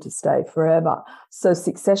want them to stay forever. So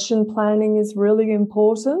succession planning is really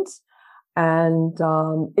important, and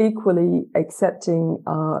equally accepting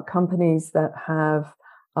companies that have,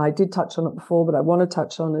 I did touch on it before, but I want to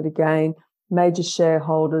touch on it again, major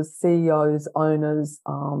shareholders, CEOs, owners,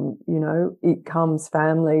 it comes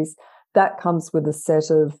families. That comes with a set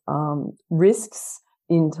of risks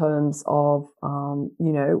in terms of,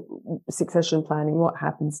 succession planning, what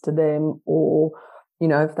happens to them, or,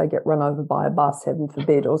 if they get run over by a bus, heaven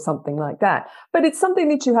forbid, or something like that. But it's something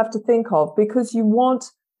that you have to think of, because you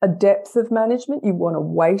want a depth of management, you want a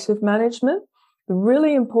weight of management. The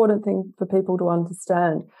really important thing for people to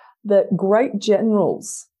understand that great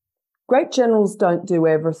generals don't do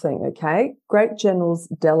everything, okay? Great generals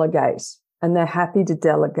delegate, and they're happy to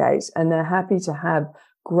delegate, and they're happy to have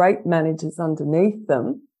great managers underneath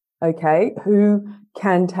them, okay, who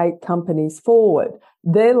can take companies forward.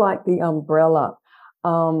 They're like the umbrella.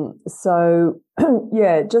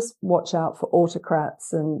 Just watch out for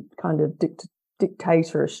autocrats and kind of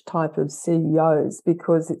dictatorish type of CEOs,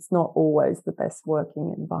 because it's not always the best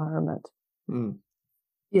working environment.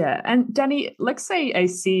 Yeah. And Danny, let's say a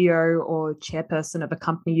CEO or chairperson of a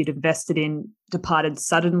company you'd invested in departed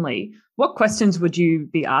suddenly. What questions would you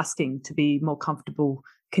be asking to be more comfortable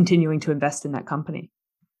continuing to invest in that company?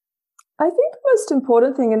 I think the most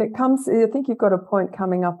important thing, and I think you've got a point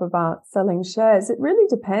coming up about selling shares. It really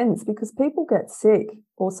depends, because people get sick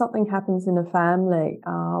or something happens in a family.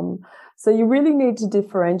 So you really need to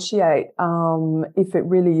differentiate if it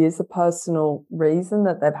really is a personal reason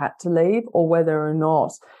that they've had to leave, or whether or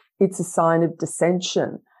not it's a sign of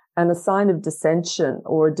dissension. And a sign of dissension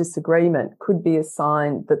or a disagreement could be a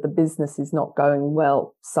sign that the business is not going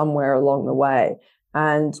well somewhere along the way.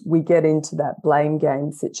 And we get into that blame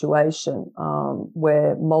game situation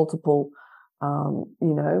where multiple,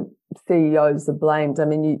 CEOs are blamed. I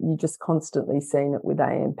mean, you just constantly seen it with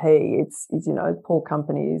AMP. It's poor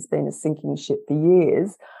company has been a sinking ship for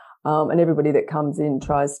years. And everybody that comes in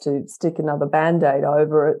tries to stick another Band-Aid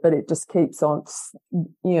over it, but it just keeps on,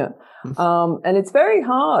 and it's very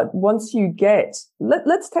hard once you get,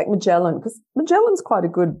 let's take Magellan, because Magellan's quite a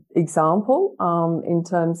good example in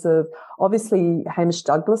terms of, obviously, Hamish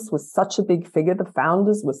Douglass was such a big figure. The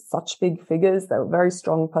founders were such big figures. They were very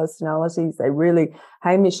strong personalities.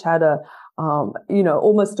 Hamish had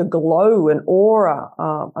almost a glow and aura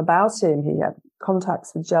about him. He had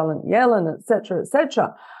contacts with Janet Yellen, et cetera, et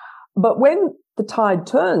cetera. But when the tide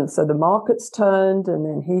turned, so the markets turned, and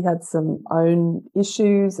then he had some own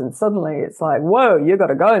issues, and suddenly it's like, whoa, you got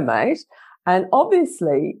to go, mate. And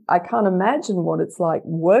obviously, I can't imagine what it's like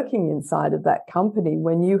working inside of that company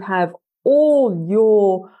when you have all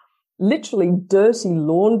your literally dirty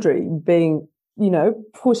laundry being,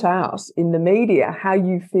 put out in the media, how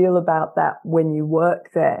you feel about that when you work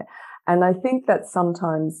there. And I think that's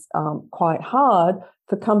sometimes quite hard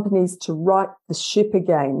for companies to right the ship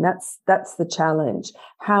again. That's the challenge.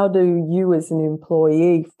 How do you as an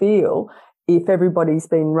employee feel if everybody's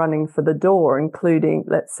been running for the door, including,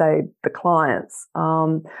 let's say, the clients?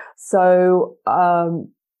 When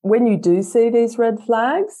you do see these red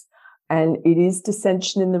flags, and it is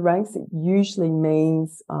dissension in the ranks, it usually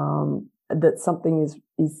means that something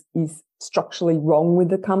is structurally wrong with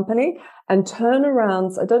the company. And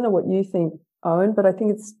turnarounds, I don't know what you think, Owen, but I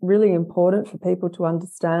think it's really important for people to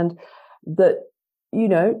understand that,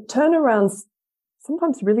 turnarounds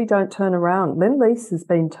sometimes really don't turn around. Lendlease has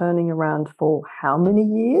been turning around for how many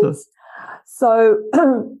years? So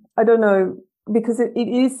I don't know, because it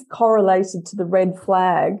is correlated to the red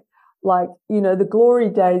flag. Like, the glory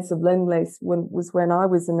days of Lendlease was when I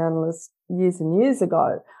was an analyst years and years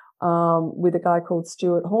ago, with a guy called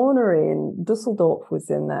Stuart Hornery, and Dusseldorf was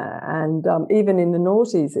in there. And even in the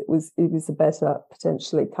noughties, it was a better,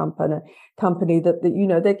 potentially, company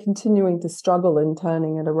that they're continuing to struggle in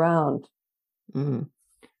turning it around. Mm.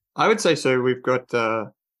 I would say so. We've got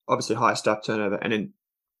obviously high staff turnover, and then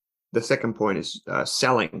the second point is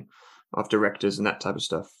selling of directors and that type of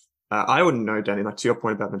stuff. I wouldn't know, Danny, like to your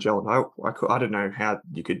point about Magellan, I don't know how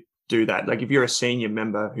you could do that. Like if you're a senior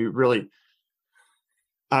member who really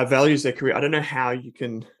values their career, I don't know how you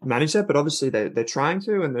can manage that, but obviously they're trying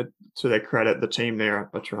to, and to their credit, the team there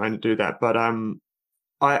are trying to do that. But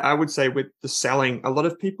I would say with the selling, a lot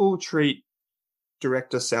of people treat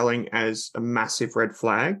director selling as a massive red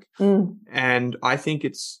flag. And I think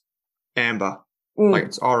it's amber, like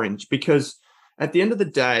it's orange, because at the end of the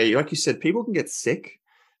day, like you said, people can get sick.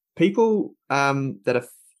 People that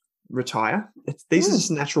retire, these are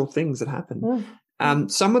just natural things that happen.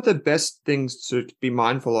 Some of the best things to be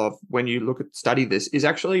mindful of when you study this is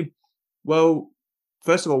actually, well,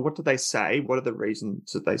 first of all, what do they say? What are the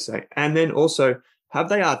reasons that they say? And then also, have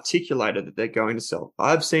they articulated that they're going to sell?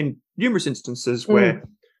 I've seen numerous instances where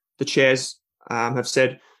the chairs have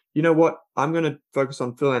said, you know what, I'm going to focus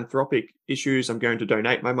on philanthropic issues. I'm going to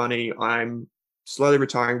donate my money. I'm slowly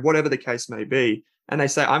retiring, whatever the case may be. And they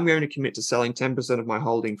say, I'm going to commit to selling 10% of my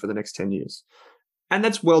holding for the next 10 years. And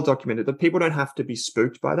that's well documented, that people don't have to be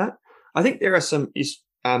spooked by that. I think there are some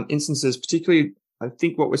instances, particularly, I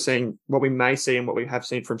think what we may see and what we have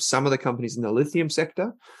seen from some of the companies in the lithium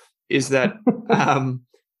sector is that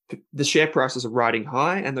the share prices are riding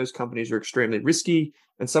high and those companies are extremely risky.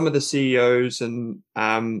 And some of the CEOs and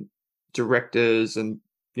directors and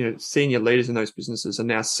senior leaders in those businesses are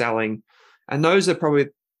now selling. And those are probably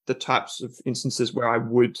the types of instances where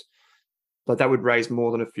that would raise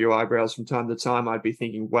more than a few eyebrows from time to time. I'd be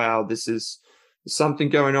thinking, wow, this is something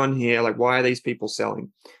going on here. Like, why are these people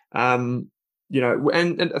selling? And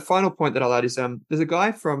a final point that I'll add is there's a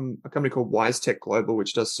guy from a company called WiseTech Global,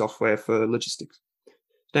 which does software for logistics.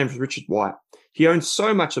 His name is Richard White. He owns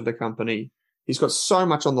so much of the company. He's got so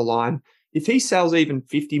much on the line. If he sells even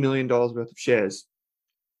 $50 million worth of shares,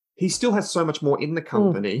 he still has so much more in the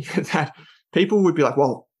company that people would be like,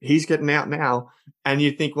 well, he's getting out now. And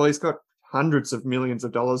you'd think, well, he's got hundreds of millions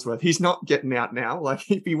of dollars worth. He's not getting out now, like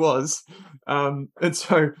if he was. And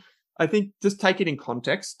so I think just take it in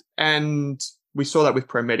context. And we saw that with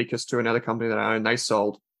Pro Medicus too, another company that I own. They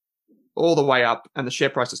sold all the way up and the share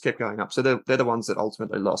prices kept going up. So they're the ones that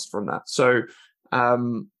ultimately lost from that. So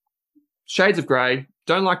shades of grey.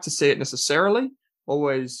 Don't like to see it necessarily.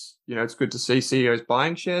 Always, it's good to see CEOs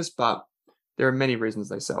buying shares, but there are many reasons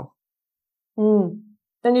they sell.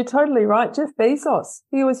 And you're totally right. Jeff Bezos,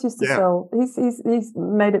 he always used to sell. He's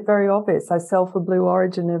made it very obvious. I sell for Blue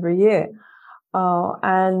Origin every year.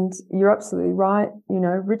 And you're absolutely right.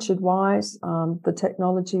 Richard White, the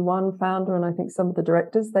Technology One founder, and I think some of the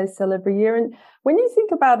directors, they sell every year. And when you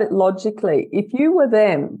think about it logically, if you were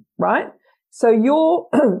them, right? So your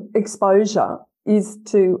exposure is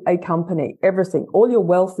to a company, everything, all your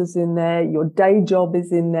wealth is in there, your day job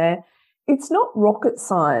is in there. It's not rocket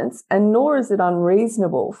science, and nor is it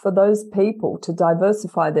unreasonable for those people to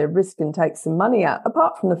diversify their risk and take some money out,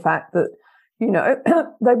 apart from the fact that,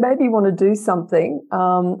 they maybe want to do something.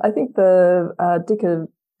 I think the Dicker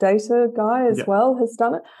Data guy as well has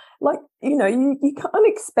done it. Like, you can't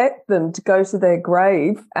expect them to go to their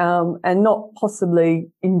grave and not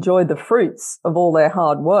possibly enjoy the fruits of all their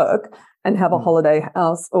hard work and have a holiday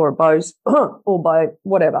house or a boat or buy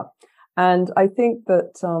whatever. And I think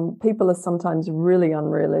that people are sometimes really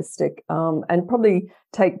unrealistic and probably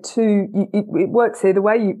take it works either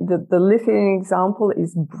way. The lithium example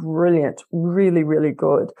is brilliant, really, really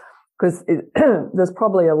good, because there's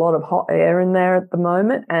probably a lot of hot air in there at the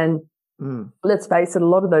moment. And let's face it, a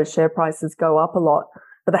lot of those share prices go up a lot,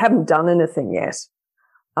 but they haven't done anything yet.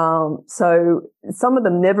 So some of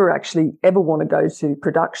them never actually ever want to go to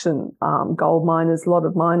production. Gold miners, a lot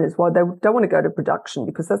of miners, well, they don't want to go to production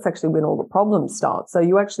because that's actually when all the problems start. So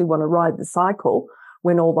you actually want to ride the cycle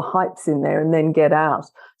when all the hype's in there and then get out.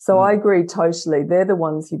 So I agree totally. They're the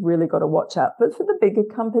ones you've really got to watch out. But for the bigger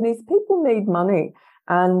companies, people need money.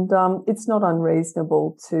 And it's not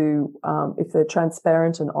unreasonable to, if they're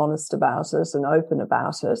transparent and honest about it and open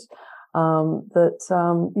about it,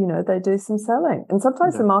 that they do some selling. And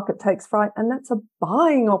sometimes the market takes fright, and that's a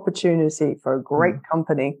buying opportunity for a great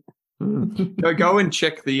company. Go and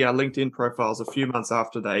check the LinkedIn profiles a few months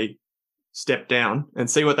after they step down and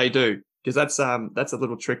see what they do. Because that's a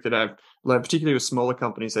little trick that I've learned, particularly with smaller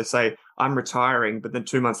companies. They say, I'm retiring, but then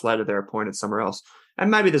 2 months later, they're appointed somewhere else.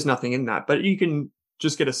 And maybe there's nothing in that, but you can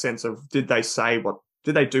just get a sense of, did they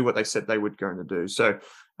do what they said they were going to do? So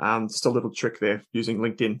just a little trick there using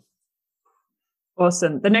LinkedIn.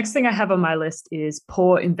 Awesome. The next thing I have on my list is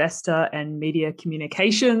poor investor and media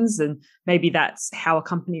communications. And maybe that's how a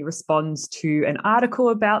company responds to an article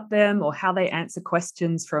about them or how they answer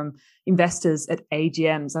questions from investors at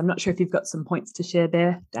AGMs. I'm not sure if you've got some points to share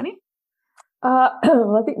there, Danny.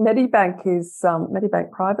 Well, I think Medibank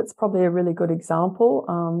Medibank Private's probably a really good example,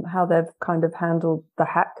 how they've kind of handled the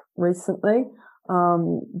hack recently.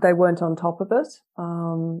 They weren't on top of it,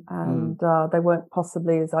 and they weren't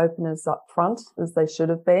possibly as open as upfront as they should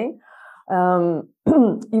have been.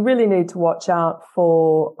 You really need to watch out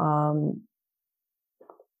for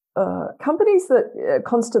companies that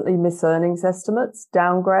constantly miss earnings estimates,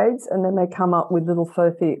 downgrades, and then they come up with little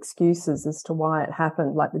furphy excuses as to why it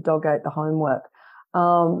happened, like the dog ate the homework.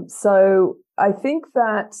 So I think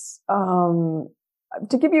that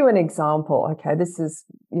to give you an example, okay, this is,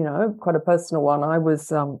 quite a personal one. I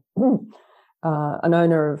was an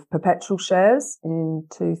owner of Perpetual shares in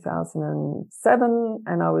 2007,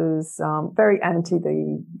 and I was very anti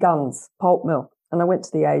the Gunns pulp mill. And I went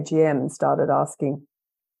to the AGM and started asking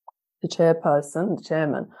the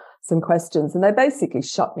chairman, some questions, and they basically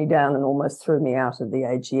shut me down and almost threw me out of the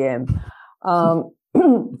AGM.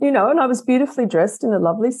 And I was beautifully dressed in a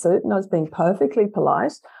lovely suit, and I was being perfectly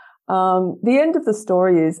polite. The end of the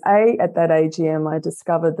story is, at that AGM, I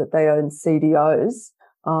discovered that they own CDOs,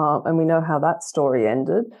 and we know how that story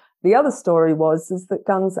ended. The other story is that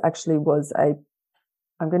Gunns actually was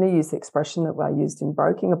I'm going to use the expression that I used in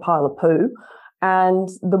broking, a pile of poo, and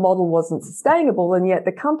the model wasn't sustainable, and yet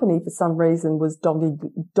the company, for some reason, was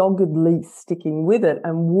doggedly sticking with it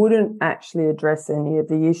and wouldn't actually address any of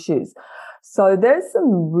the issues. So there's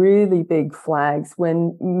some really big flags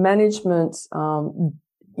when management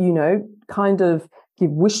kind of give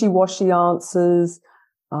wishy-washy answers.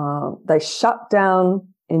 They shut down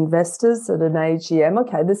investors at an AGM.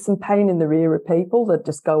 Okay, there's some pain in the rear of people that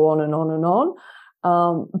just go on and on and on.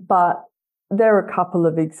 But there are a couple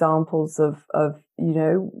of examples of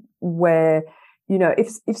where,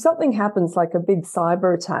 if something happens like a big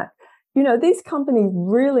cyber attack, these companies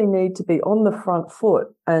really need to be on the front foot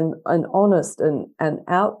and honest and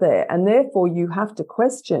out there. And therefore you have to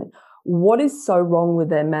question, what is so wrong with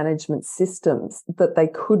their management systems that they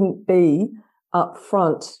couldn't be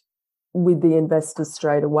upfront with the investors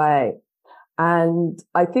straight away? And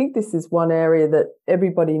I think this is one area that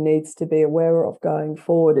everybody needs to be aware of going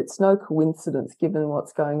forward. It's no coincidence, given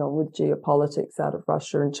what's going on with geopolitics out of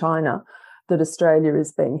Russia and China, that Australia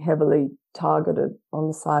is being heavily targeted on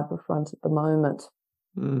the cyber front at the moment.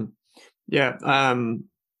 Yeah,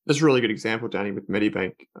 that's a really good example, Danny, with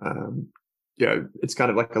Medibank. It's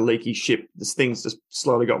kind of like a leaky ship. This thing's just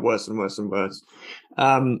slowly got worse and worse and worse.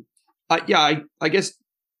 I guess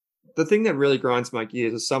the thing that really grinds my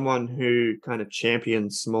gears as someone who kind of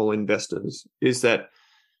champions small investors is that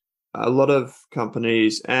a lot of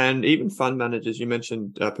companies and even fund managers, you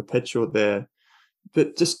mentioned Perpetual there,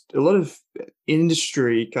 but just a lot of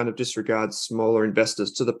industry kind of disregards smaller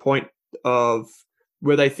investors to the point of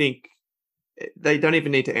where they think they don't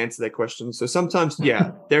even need to answer their questions. So sometimes,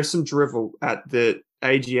 there's some drivel at the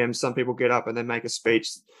AGM. Some people get up and they make a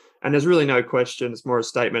speech and there's really no question. It's more a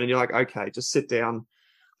statement. And you're like, okay, just sit down.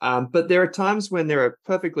 But there are times when there are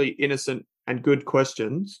perfectly innocent and good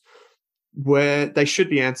questions where they should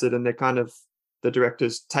be answered, and they're kind of, the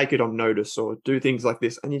directors take it on notice or do things like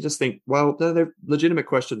this. And you just think, well, they're legitimate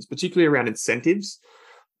questions, particularly around incentives.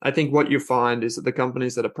 I think what you find is that the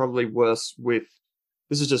companies that are probably worse with,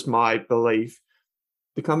 this is just my belief,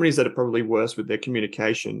 the companies that are probably worse with their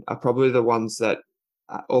communication are probably the ones that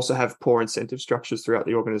also have poor incentive structures throughout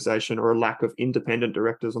the organization, or a lack of independent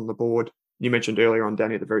directors on the board. You mentioned earlier on,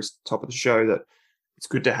 Danny, at the very top of the show, that it's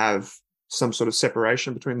good to have some sort of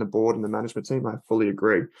separation between the board and the management team. I fully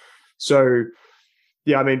agree. So,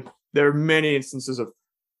 there are many instances of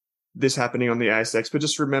this happening on the ASX, but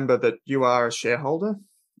just remember that you are a shareholder.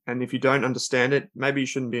 And if you don't understand it, maybe you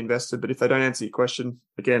shouldn't be invested. But if they don't answer your question,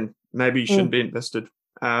 again, maybe you shouldn't be invested.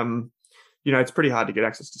 It's pretty hard to get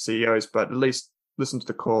access to CEOs, but at least listen to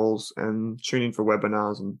the calls and tune in for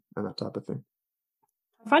webinars and that type of thing.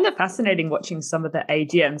 I find it fascinating watching some of the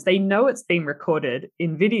AGMs. They know it's being recorded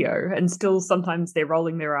in video, and still sometimes they're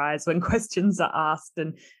rolling their eyes when questions are asked.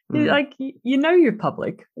 And you're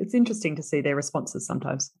public. It's interesting to see their responses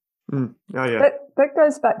sometimes. Oh yeah, that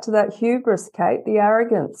goes back to that hubris, Kate, the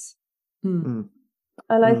arrogance. And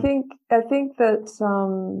I think that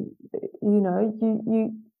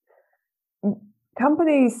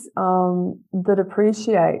companies that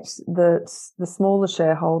appreciate that the smaller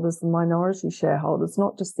shareholders, the minority shareholders,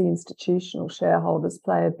 not just the institutional shareholders,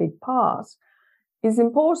 play a big part is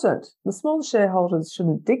important. The smaller shareholders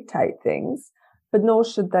shouldn't dictate things, but nor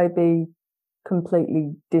should they be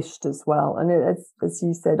completely dished as well. And as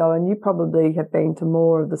you said, and you probably have been to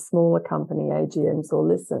more of the smaller company AGMs or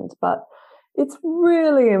listened, but it's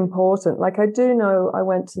really important. Like I do know I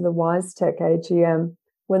went to the WiseTech AGM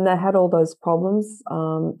when they had all those problems.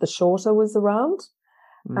 The shorter was around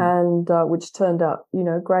and which turned out,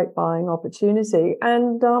 great buying opportunity.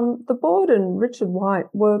 And the board and Richard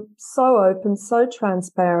White were so open, so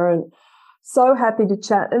transparent, so happy to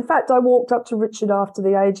chat. In fact, I walked up to Richard after the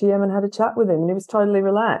AGM and had a chat with him, and he was totally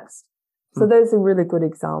relaxed. So there's a really good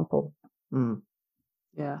example.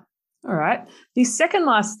 Yeah. All right. The second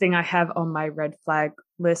last thing I have on my red flag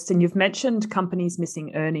list, and you've mentioned companies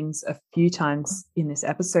missing earnings a few times in this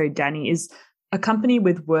episode, Danny, is a company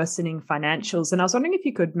with worsening financials. And I was wondering if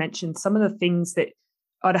you could mention some of the things that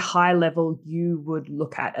at a high level you would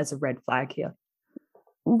look at as a red flag here.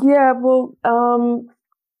 Yeah, well,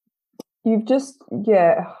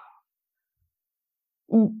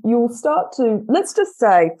 you'll start to, let's just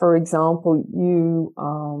say, for example, you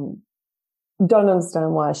don't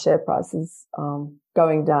understand why a share price is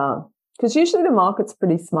going down, because usually the market's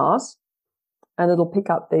pretty smart and it'll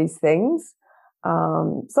pick up these things,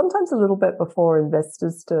 sometimes a little bit before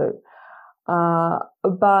investors do.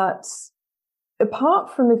 But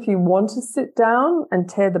apart from if you want to sit down and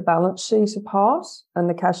tear the balance sheet apart and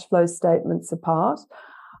the cash flow statements apart,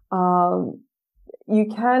 you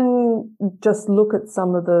can just look at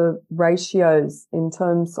some of the ratios in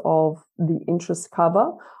terms of the interest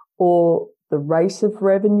cover or the rate of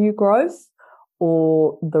revenue growth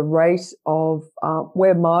or the rate of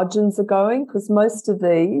where margins are going, because most of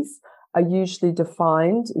these are usually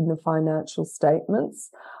defined in the financial statements.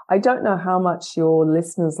 I don't know how much your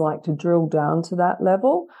listeners like to drill down to that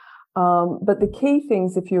level, but the key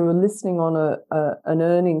things, if you're listening on an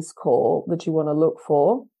earnings call that you want to look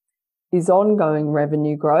for, is ongoing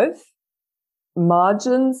revenue growth,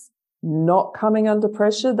 margins not coming under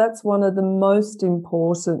pressure. That's one of the most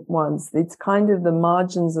important ones. It's kind of the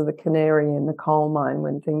margins of the canary in the coal mine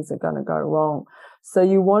when things are going to go wrong. So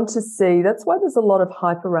you want to see, that's why there's a lot of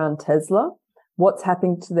hype around Tesla. What's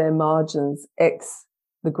happening to their margins, X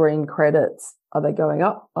the green credits? Are they going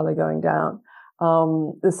up? Are they going down?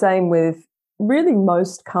 The same with really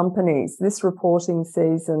most companies. This reporting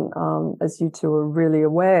season, as you two are really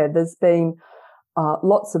aware, there's been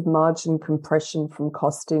lots of margin compression from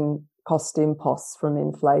cost imposts from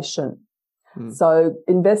inflation. So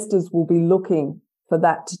investors will be looking for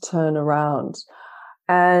that to turn around.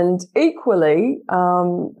 And equally,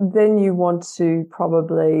 then you want to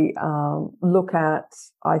probably look at,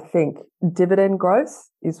 I think, dividend growth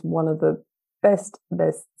is one of the best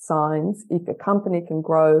signs. If a company can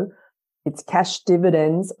grow its cash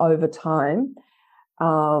dividends over time,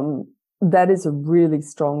 that is a really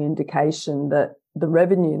strong indication that the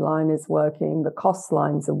revenue line is working, the cost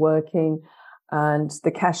lines are working, and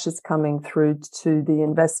the cash is coming through to the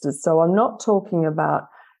investors. So I'm not talking about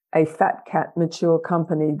a fat cat mature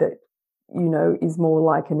company that, is more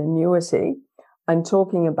like an annuity. I'm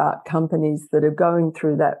talking about companies that are going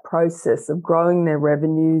through that process of growing their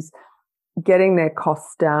revenues, getting their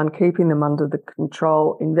costs down, keeping them under the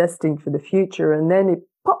control, investing for the future. And then it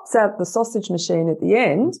pops out the sausage machine at the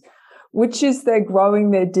end, which is they're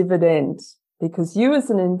growing their dividend. Because you as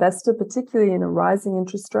an investor, particularly in a rising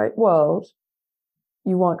interest rate world,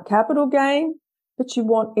 you want capital gain, but you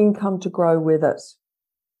want income to grow with it.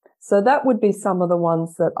 So that would be some of the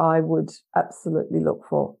ones that I would absolutely look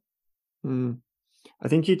for. I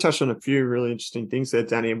think you touched on a few really interesting things there,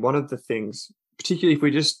 Danny. And one of the things, particularly if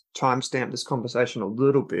we just timestamp this conversation a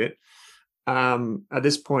little bit, at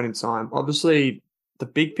this point in time, obviously the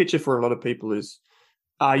big picture for a lot of people is,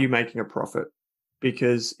 are you making a profit?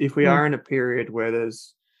 Because if we are in a period where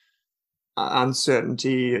there's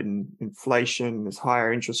uncertainty and inflation, there's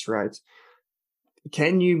higher interest rates,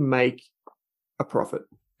 can you make a profit?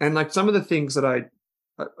 And like some of the things that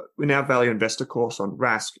in our value investor course on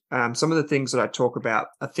Rask, some of the things that I talk about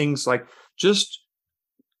are things like just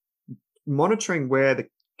monitoring where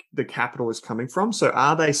the capital is coming from. So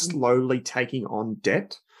are they slowly taking on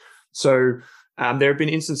debt? So There have been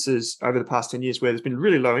instances over the past 10 years where there's been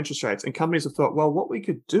really low interest rates, and companies have thought, well, what we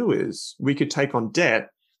could do is we could take on debt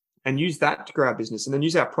and use that to grow our business and then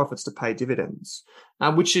use our profits to pay dividends,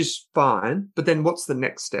 which is fine. But then what's the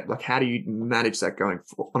next step? Like, how do you manage that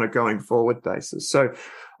on a going forward basis? So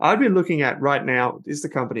I'd be looking at right now, is the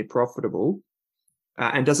company profitable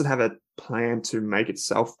and does it have a plan to make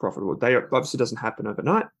itself profitable? They obviously doesn't happen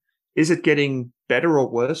overnight. Is it getting better or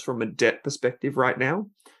worse from a debt perspective right now?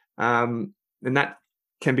 And that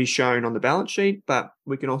can be shown on the balance sheet, but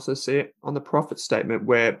we can also see it on the profit statement,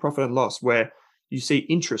 where profit and loss, where you see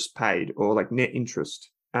interest paid or like net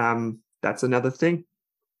interest. That's another thing.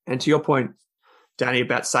 And to your point, Danny,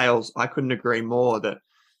 about sales, I couldn't agree more that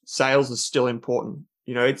sales is still important.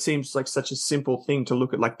 You know, it seems like such a simple thing to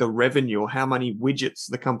look at, like the revenue or how many widgets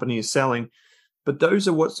the company is selling. But those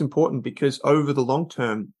are what's important, because over the long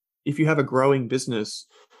term, if you have a growing business,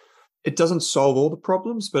 it doesn't solve all the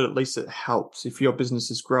problems, but at least it helps. If your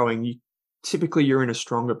business is growing, you're in a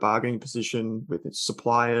stronger bargaining position with its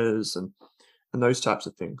suppliers and those types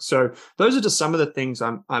of things. So those are just some of the things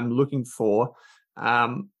I'm looking for.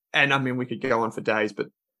 And I mean, we could go on for days, but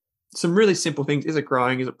some really simple things. Is it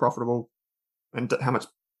growing? Is it profitable? And how much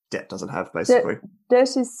debt does it have, basically?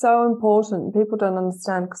 Debt is so important. People don't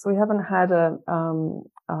understand, because we haven't had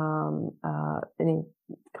any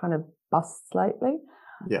kind of busts lately.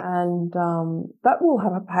 Yeah. And that will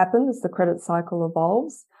happen as the credit cycle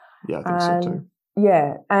evolves. Yeah, I think so too.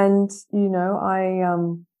 Yeah. And, you know,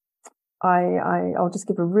 I'll just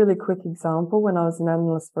give a really quick example. When I was an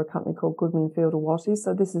analyst for a company called Goodman Fielder-Watty,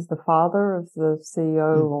 so this is the father of the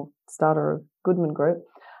CEO or starter of Goodman Group,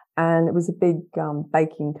 and it was a big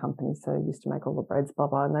baking company, so it used to make all the breads, blah,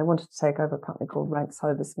 blah, and they wanted to take over a company called Ranks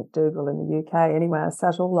Hovis McDougall in the UK. Anyway, I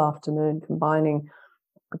sat all afternoon combining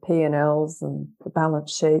the P&Ls and the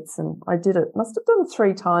balance sheets, and I did it, must have done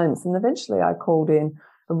 3 times, and eventually I called in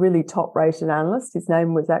a really top-rated analyst. His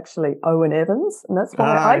name was actually Owen Evans, and that's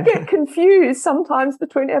why I get confused sometimes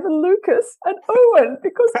between Evan Lucas and Owen,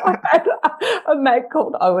 because I had a mate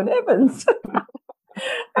called Owen Evans.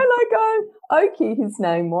 And I go, Oki, his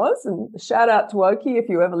name was, and shout out to Oki if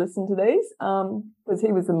you ever listen to these, because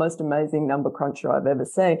he was the most amazing number cruncher I've ever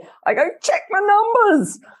seen. I go, check my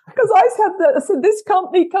numbers, because I said, this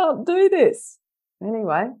company can't do this.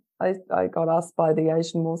 Anyway, I got asked by the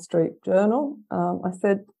Asian Wall Street Journal. I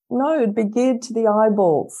said, no, it'd be geared to the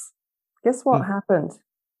eyeballs. Guess what happened?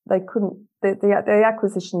 They couldn't, the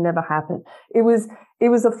acquisition never happened. It was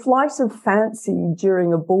a flight of fancy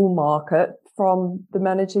during a bull market from the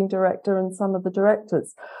managing director and some of the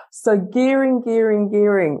directors. So gearing,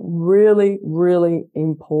 really, really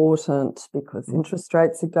important, because interest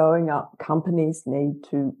rates are going up. Companies need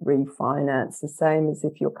to refinance, the same as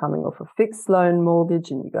if you're coming off a fixed loan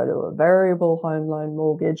mortgage and you go to a variable home loan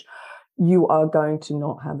mortgage, you are going to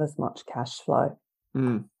not have as much cash flow.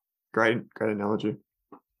 Great analogy.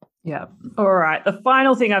 Yeah. All right. The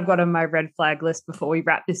final thing I've got on my red flag list before we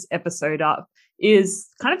wrap this episode up is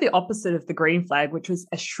kind of the opposite of the green flag, which was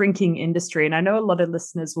a shrinking industry. And I know a lot of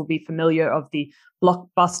listeners will be familiar of the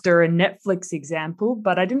Blockbuster and Netflix example,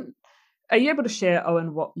 but are you able to share,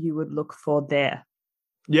 Owen, what you would look for there?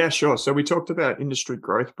 Yeah, sure. So we talked about industry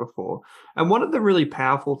growth before. And one of the really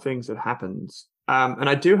powerful things that happens, and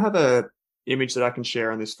I do have a image that I can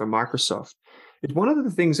share on this for Microsoft, is one of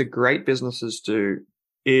the things that great businesses do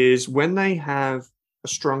is when they have a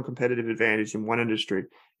strong competitive advantage in one industry,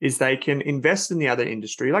 is they can invest in the other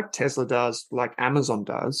industry, like Tesla does, like Amazon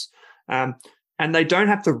does, and they don't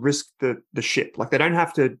have to risk the ship. Like, they don't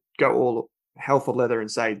have to go all hell for leather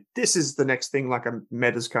and say, this is the next thing like a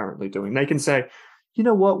Meta's currently doing. They can say, you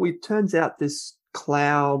know what, it turns out this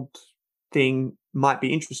cloud thing might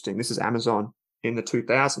be interesting. This is Amazon in the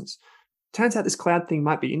 2000s. Turns out this cloud thing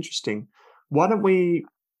might be interesting. Why don't we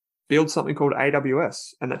build something called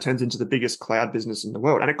AWS, and that turns into the biggest cloud business in the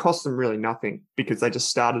world. And it costs them really nothing, because they just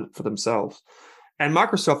started it for themselves. And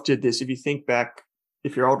Microsoft did this. If you think back,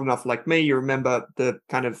 if you're old enough like me, you remember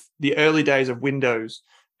the early days of Windows,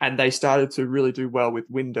 and they started to really do well with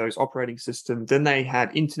Windows operating system. Then they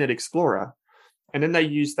had Internet Explorer, and then they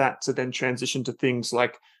used that to then transition to things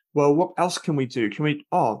like, well, what else can we do?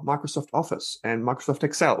 Microsoft Office and Microsoft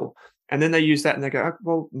Excel. And then they use that and they go,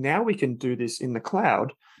 well, now we can do this in the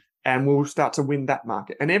cloud. And we'll start to win that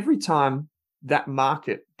market. And every time that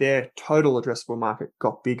market, their total addressable market,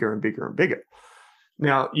 got bigger and bigger and bigger.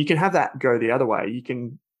 Now, you can have that go the other way. You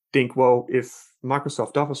can think, well, if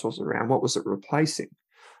Microsoft Office was around, what was it replacing?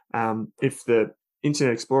 If the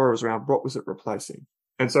Internet Explorer was around, what was it replacing?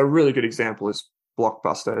 And so a really good example is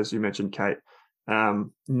Blockbuster, as you mentioned, Kate.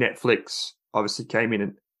 Netflix obviously came in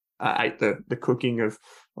and ate the cooking of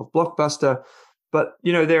Blockbuster. But,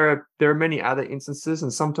 there are many other instances,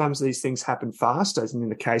 and sometimes these things happen fast, as in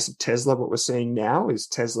the case of Tesla. What we're seeing now is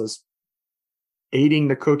Tesla's eating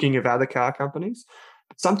the cooking of other car companies.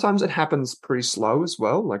 Sometimes it happens pretty slow as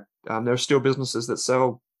well. Like there are still businesses that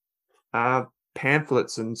sell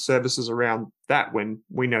pamphlets and services around that when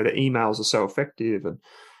we know that emails are so effective. And,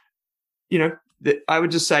 I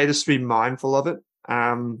would just say just to be mindful of it.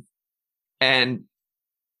 And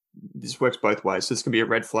this works both ways. So this can be a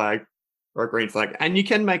red flag or a green flag. And you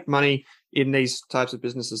can make money in these types of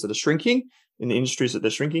businesses that are shrinking, in the industries that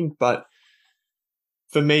they're shrinking. But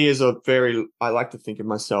for me, I like to think of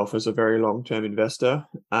myself as a very long-term investor.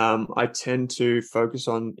 I tend to focus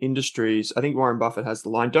on industries. I think Warren Buffett has the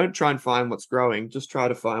line, don't try and find what's growing, just try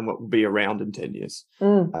to find what will be around in 10 years.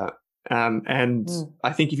 I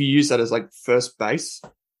think if you use that as like first base,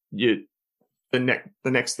 the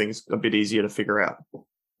next thing's a bit easier to figure out.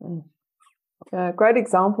 Great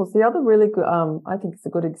examples. The other really good, I think it's a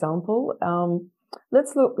good example.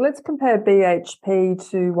 Let's compare BHP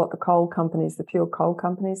to what the pure coal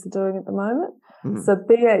companies are doing at the moment. So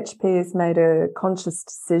BHP has made a conscious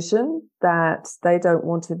decision that they don't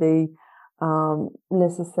want to be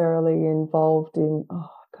necessarily involved in, I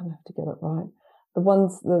kind of have to get it right. The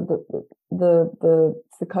ones,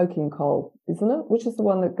 it's the coking coal, isn't it? Which is the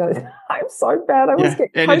one that goes, I'm so bad. I always get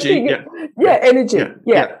energy. Energy.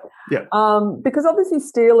 Yeah. Because obviously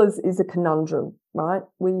steel is a conundrum, right?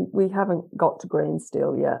 We haven't got to green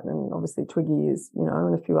steel yet. And obviously Twiggy is,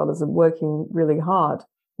 and a few others are working really hard.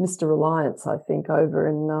 Mr. Reliance, I think, over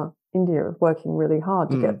in India are working really hard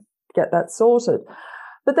to get that sorted.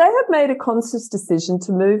 But they have made a conscious decision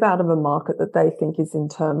to move out of a market that they think is in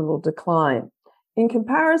terminal decline. In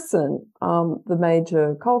comparison, the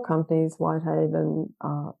major coal companies, Whitehaven,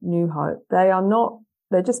 New Hope,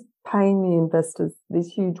 they're just paying the investors these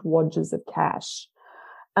huge wadges of cash.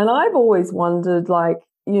 And I've always wondered,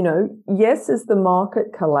 yes, as the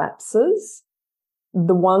market collapses,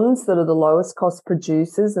 the ones that are the lowest cost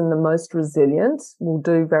producers and the most resilient will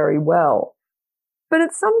do very well. But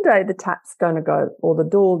at some day the tap's going to go, or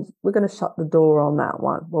we're going to shut the door on that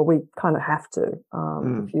one. Well, we kind of have to,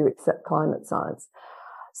 if you accept climate science.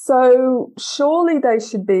 So surely they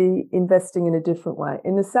should be investing in a different way,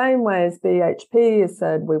 in the same way as BHP has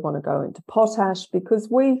said, we want to go into potash because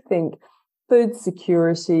we think food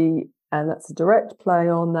security, and that's a direct play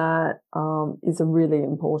on that, is a really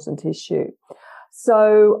important issue.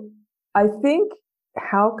 So I think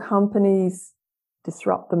how companies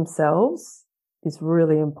disrupt themselves is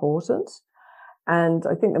really important. And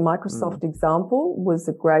I think the Microsoft example was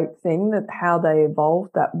a great thing, that how they evolved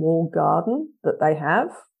that walled garden that they have,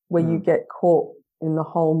 where you get caught in the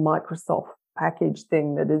whole Microsoft package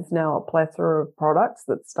thing that is now a plethora of products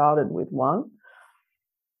that started with one.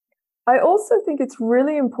 I also think it's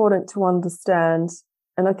really important to understand,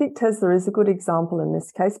 and I think Tesla is a good example in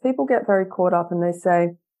this case. People get very caught up and they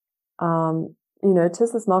say,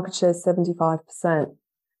 Tesla's market share is 75%.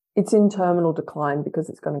 It's in terminal decline because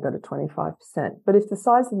it's going to go to 25%. But if the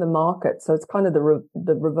size of the market, so it's kind of the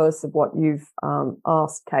reverse of what you've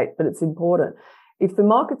asked, Kate, but it's important. If the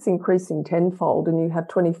market's increasing tenfold and you have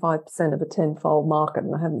 25% of a tenfold market,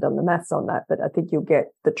 and I haven't done the maths on that, but I think you'll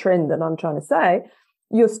get the trend that I'm trying to say,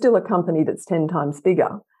 you're still a company that's 10 times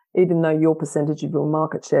bigger, even though your percentage of your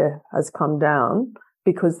market share has come down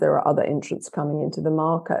because there are other entrants coming into the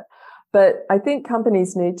market. But I think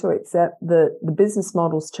companies need to accept that the business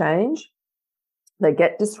models change, they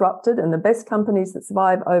get disrupted, and the best companies that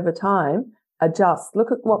survive over time adjust.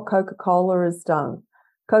 Look at what Coca-Cola has done.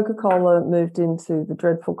 Coca-Cola moved into the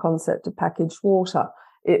dreadful concept of packaged water.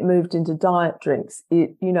 It moved into diet drinks.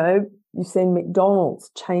 You've seen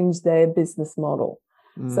McDonald's change their business model.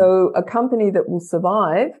 So a company that will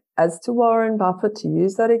survive, as to Warren Buffett, to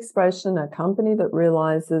use that expression, a company that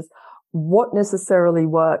realizes what necessarily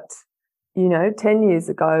worked 10 years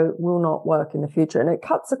ago will not work in the future. And it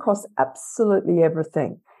cuts across absolutely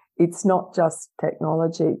everything. It's not just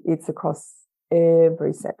technology. It's across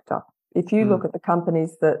every sector. If you look at the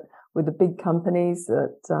companies that were the big companies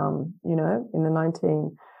that, in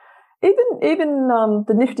the even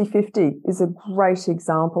the Nifty 50 is a great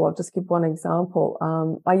example. I'll just give one example.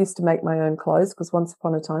 I used to make my own clothes because once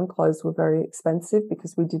upon a time clothes were very expensive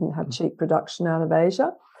because we didn't have cheap production out of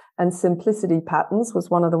Asia. And Simplicity Patterns was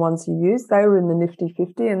one of the ones you used. They were in the Nifty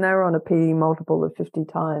 50 and they were on a PE multiple of 50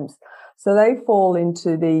 times. So they fall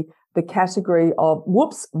into the category of,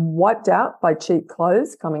 wiped out by cheap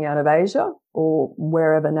clothes coming out of Asia or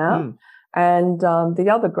wherever now. And the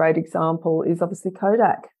other great example is obviously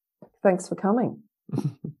Kodak. Thanks for coming.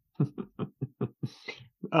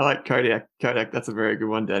 I like Kodak. That's a very good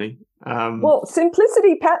one, Danny. Well,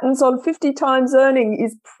 simplicity patterns on 50 times earning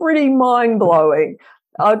is pretty mind-blowing.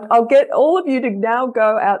 I'll get all of you to now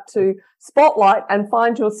go out to Spotlight and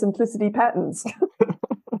find your simplicity patterns.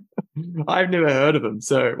 I've never heard of them.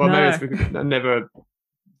 So, well, maybe it's because I never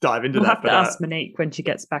dive into we'll that. We'll have to ask Monique when she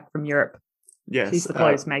gets back from Europe. Yes. She's the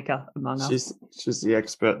clothes maker among us. She's the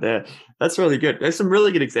expert there. That's really good. There's some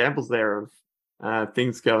really good examples there of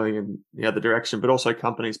things going in the other direction, but also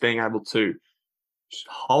companies being able to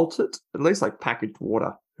halt it, at least like packaged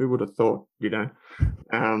water. Who would have thought,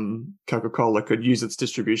 Coca-Cola could use its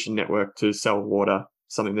distribution network to sell water,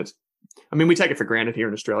 something that's, I mean, we take it for granted here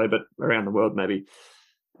in Australia, but around the world, maybe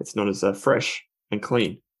it's not as fresh and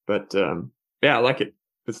clean. But yeah, I like it.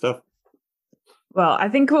 Good stuff. Well, I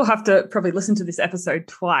think we'll have to probably listen to this episode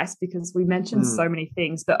twice because we mentioned so many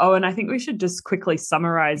things. But Owen, I think we should just quickly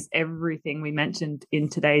summarize everything we mentioned in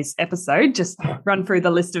today's episode. Just run through the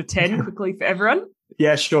list of 10 quickly for everyone.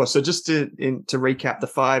 Yeah, sure. So just to recap the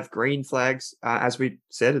 5 green flags, as we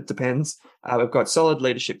said, it depends. We've got solid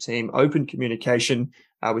leadership team, open communication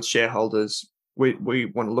with shareholders.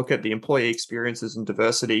 We want to look at the employee experiences and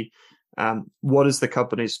diversity. What is the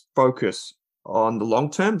company's focus on the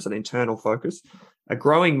long term? So the internal focus. A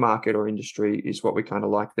growing market or industry is what we kind of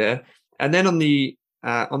like there. And then on the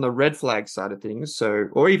red flag side of things,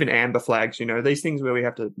 or even amber flags, these things where we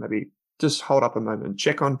have to maybe just hold up a moment and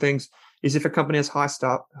check on things, is if a company has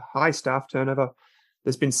high staff turnover,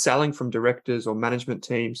 there's been selling from directors or management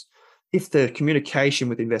teams, if the communication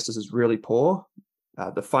with investors is really poor,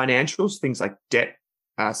 the financials, things like debt,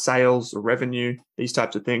 sales or revenue, these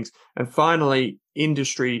types of things. And finally,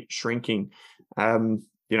 industry shrinking.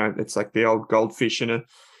 It's like the old goldfish in a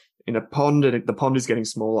pond, and the pond is getting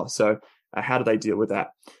smaller. So how do they deal with that?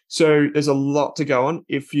 So there's a lot to go on.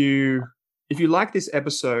 If you like this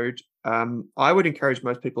episode, I would encourage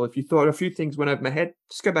most people, if you thought a few things went over my head,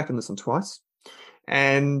 just go back and listen twice.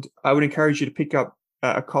 And I would encourage you to pick up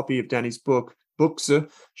a copy of Danny's book,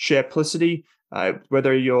 Shareplicity.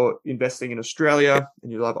 Whether you're investing in Australia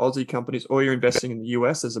and you love Aussie companies, or you're investing in the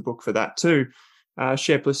US, there's a book for that too.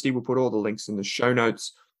 Shareplicity, we'll put all the links in the show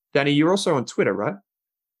notes. Danny, you're also on Twitter, right?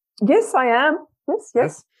 Yes, I am.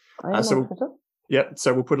 Yes. I am on Twitter. Yeah,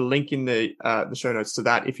 so we'll put a link in the show notes to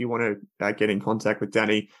that if you want to get in contact with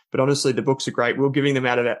Danny. But honestly, the books are great. We were giving them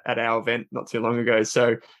out at our event not too long ago,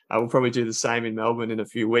 so we'll probably do the same in Melbourne in a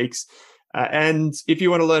few weeks. And if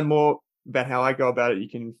you want to learn more about how I go about it, you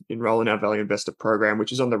can enroll in our Value Investor program,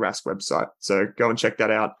 which is on the Rask website. So go and check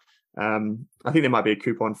that out. I think there might be a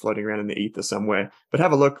coupon floating around in the ether somewhere, but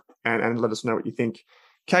have a look and let us know what you think.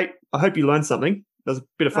 Kate, I hope you learned something. That was a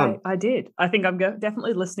bit of fun. I did. I think I'm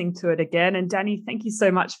definitely listening to it again. And Danny, thank you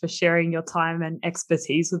so much for sharing your time and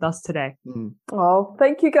expertise with us today. Oh,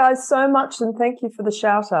 thank you guys so much. And thank you for the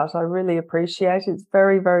shout out. I really appreciate it. It's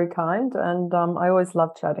very, very kind. And I always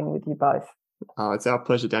love chatting with you both. Oh, it's our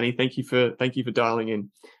pleasure, Danny. Thank you for dialing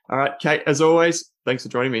in. All right, Kate, as always, thanks for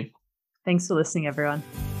joining me. Thanks for listening, everyone.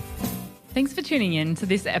 Thanks for tuning in to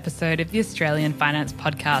this episode of the Australian Finance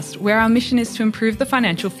Podcast, where our mission is to improve the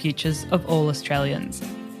financial futures of all Australians.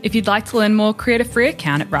 If you'd like to learn more, create a free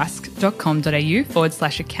account at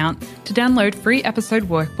rask.com.au/account to download free episode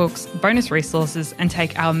workbooks, bonus resources, and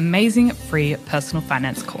take our amazing free personal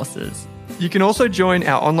finance courses. You can also join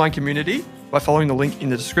our online community by following the link in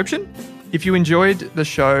the description. If you enjoyed the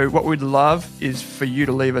show, what we'd love is for you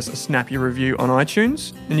to leave us a snappy review on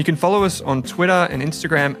iTunes. And you can follow us on Twitter and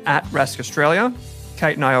Instagram at Rask Australia.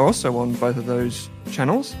 Kate and I are also on both of those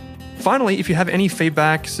channels. Finally, if you have any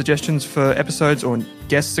feedback, suggestions for episodes or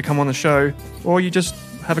guests to come on the show, or you just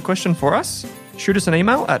have a question for us, shoot us an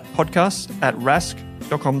email at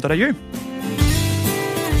podcast@rask.com.au.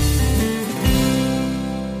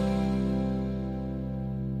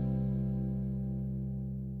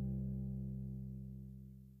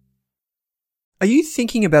 Are you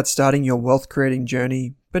thinking about starting your wealth creating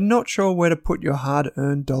journey, but not sure where to put your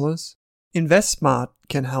hard-earned dollars? InvestSmart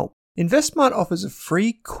can help. InvestSmart offers a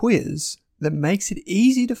free quiz that makes it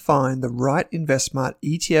easy to find the right InvestSmart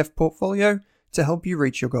ETF portfolio to help you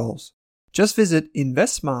reach your goals. Just visit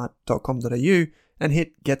investsmart.com.au and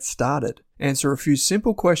hit Get Started. Answer a few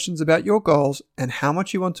simple questions about your goals and how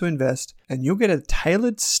much you want to invest, and you'll get a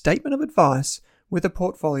tailored statement of advice with a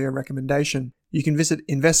portfolio recommendation. You can visit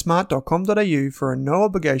investsmart.com.au for a no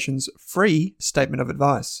obligations free statement of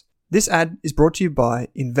advice. This ad is brought to you by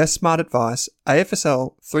InvestSmart Advice,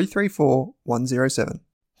 AFSL 334107.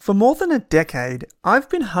 For more than a decade, I've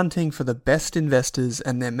been hunting for the best investors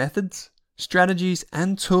and their methods, strategies,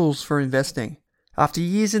 and tools for investing. After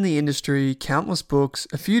years in the industry, countless books,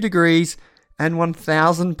 a few degrees, and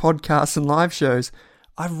 1,000 podcasts and live shows,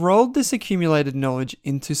 I've rolled this accumulated knowledge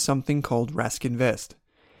into something called Rask Invest.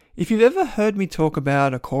 If you've ever heard me talk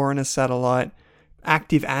about a core and a satellite,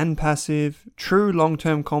 active and passive, true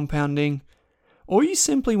long-term compounding, or you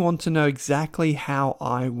simply want to know exactly how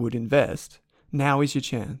I would invest, now is your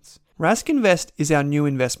chance. Rask Invest is our new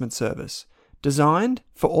investment service, designed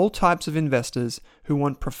for all types of investors who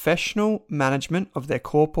want professional management of their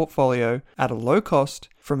core portfolio at a low cost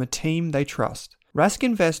from a team they trust. Rask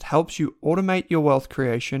Invest helps you automate your wealth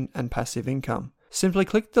creation and passive income. Simply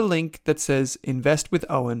click the link that says Invest with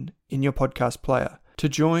Owen in your podcast player to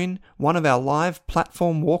join one of our live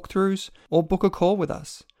platform walkthroughs or book a call with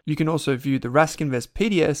us. You can also view the Rask Invest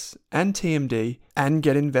PDS and TMD and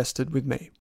get invested with me.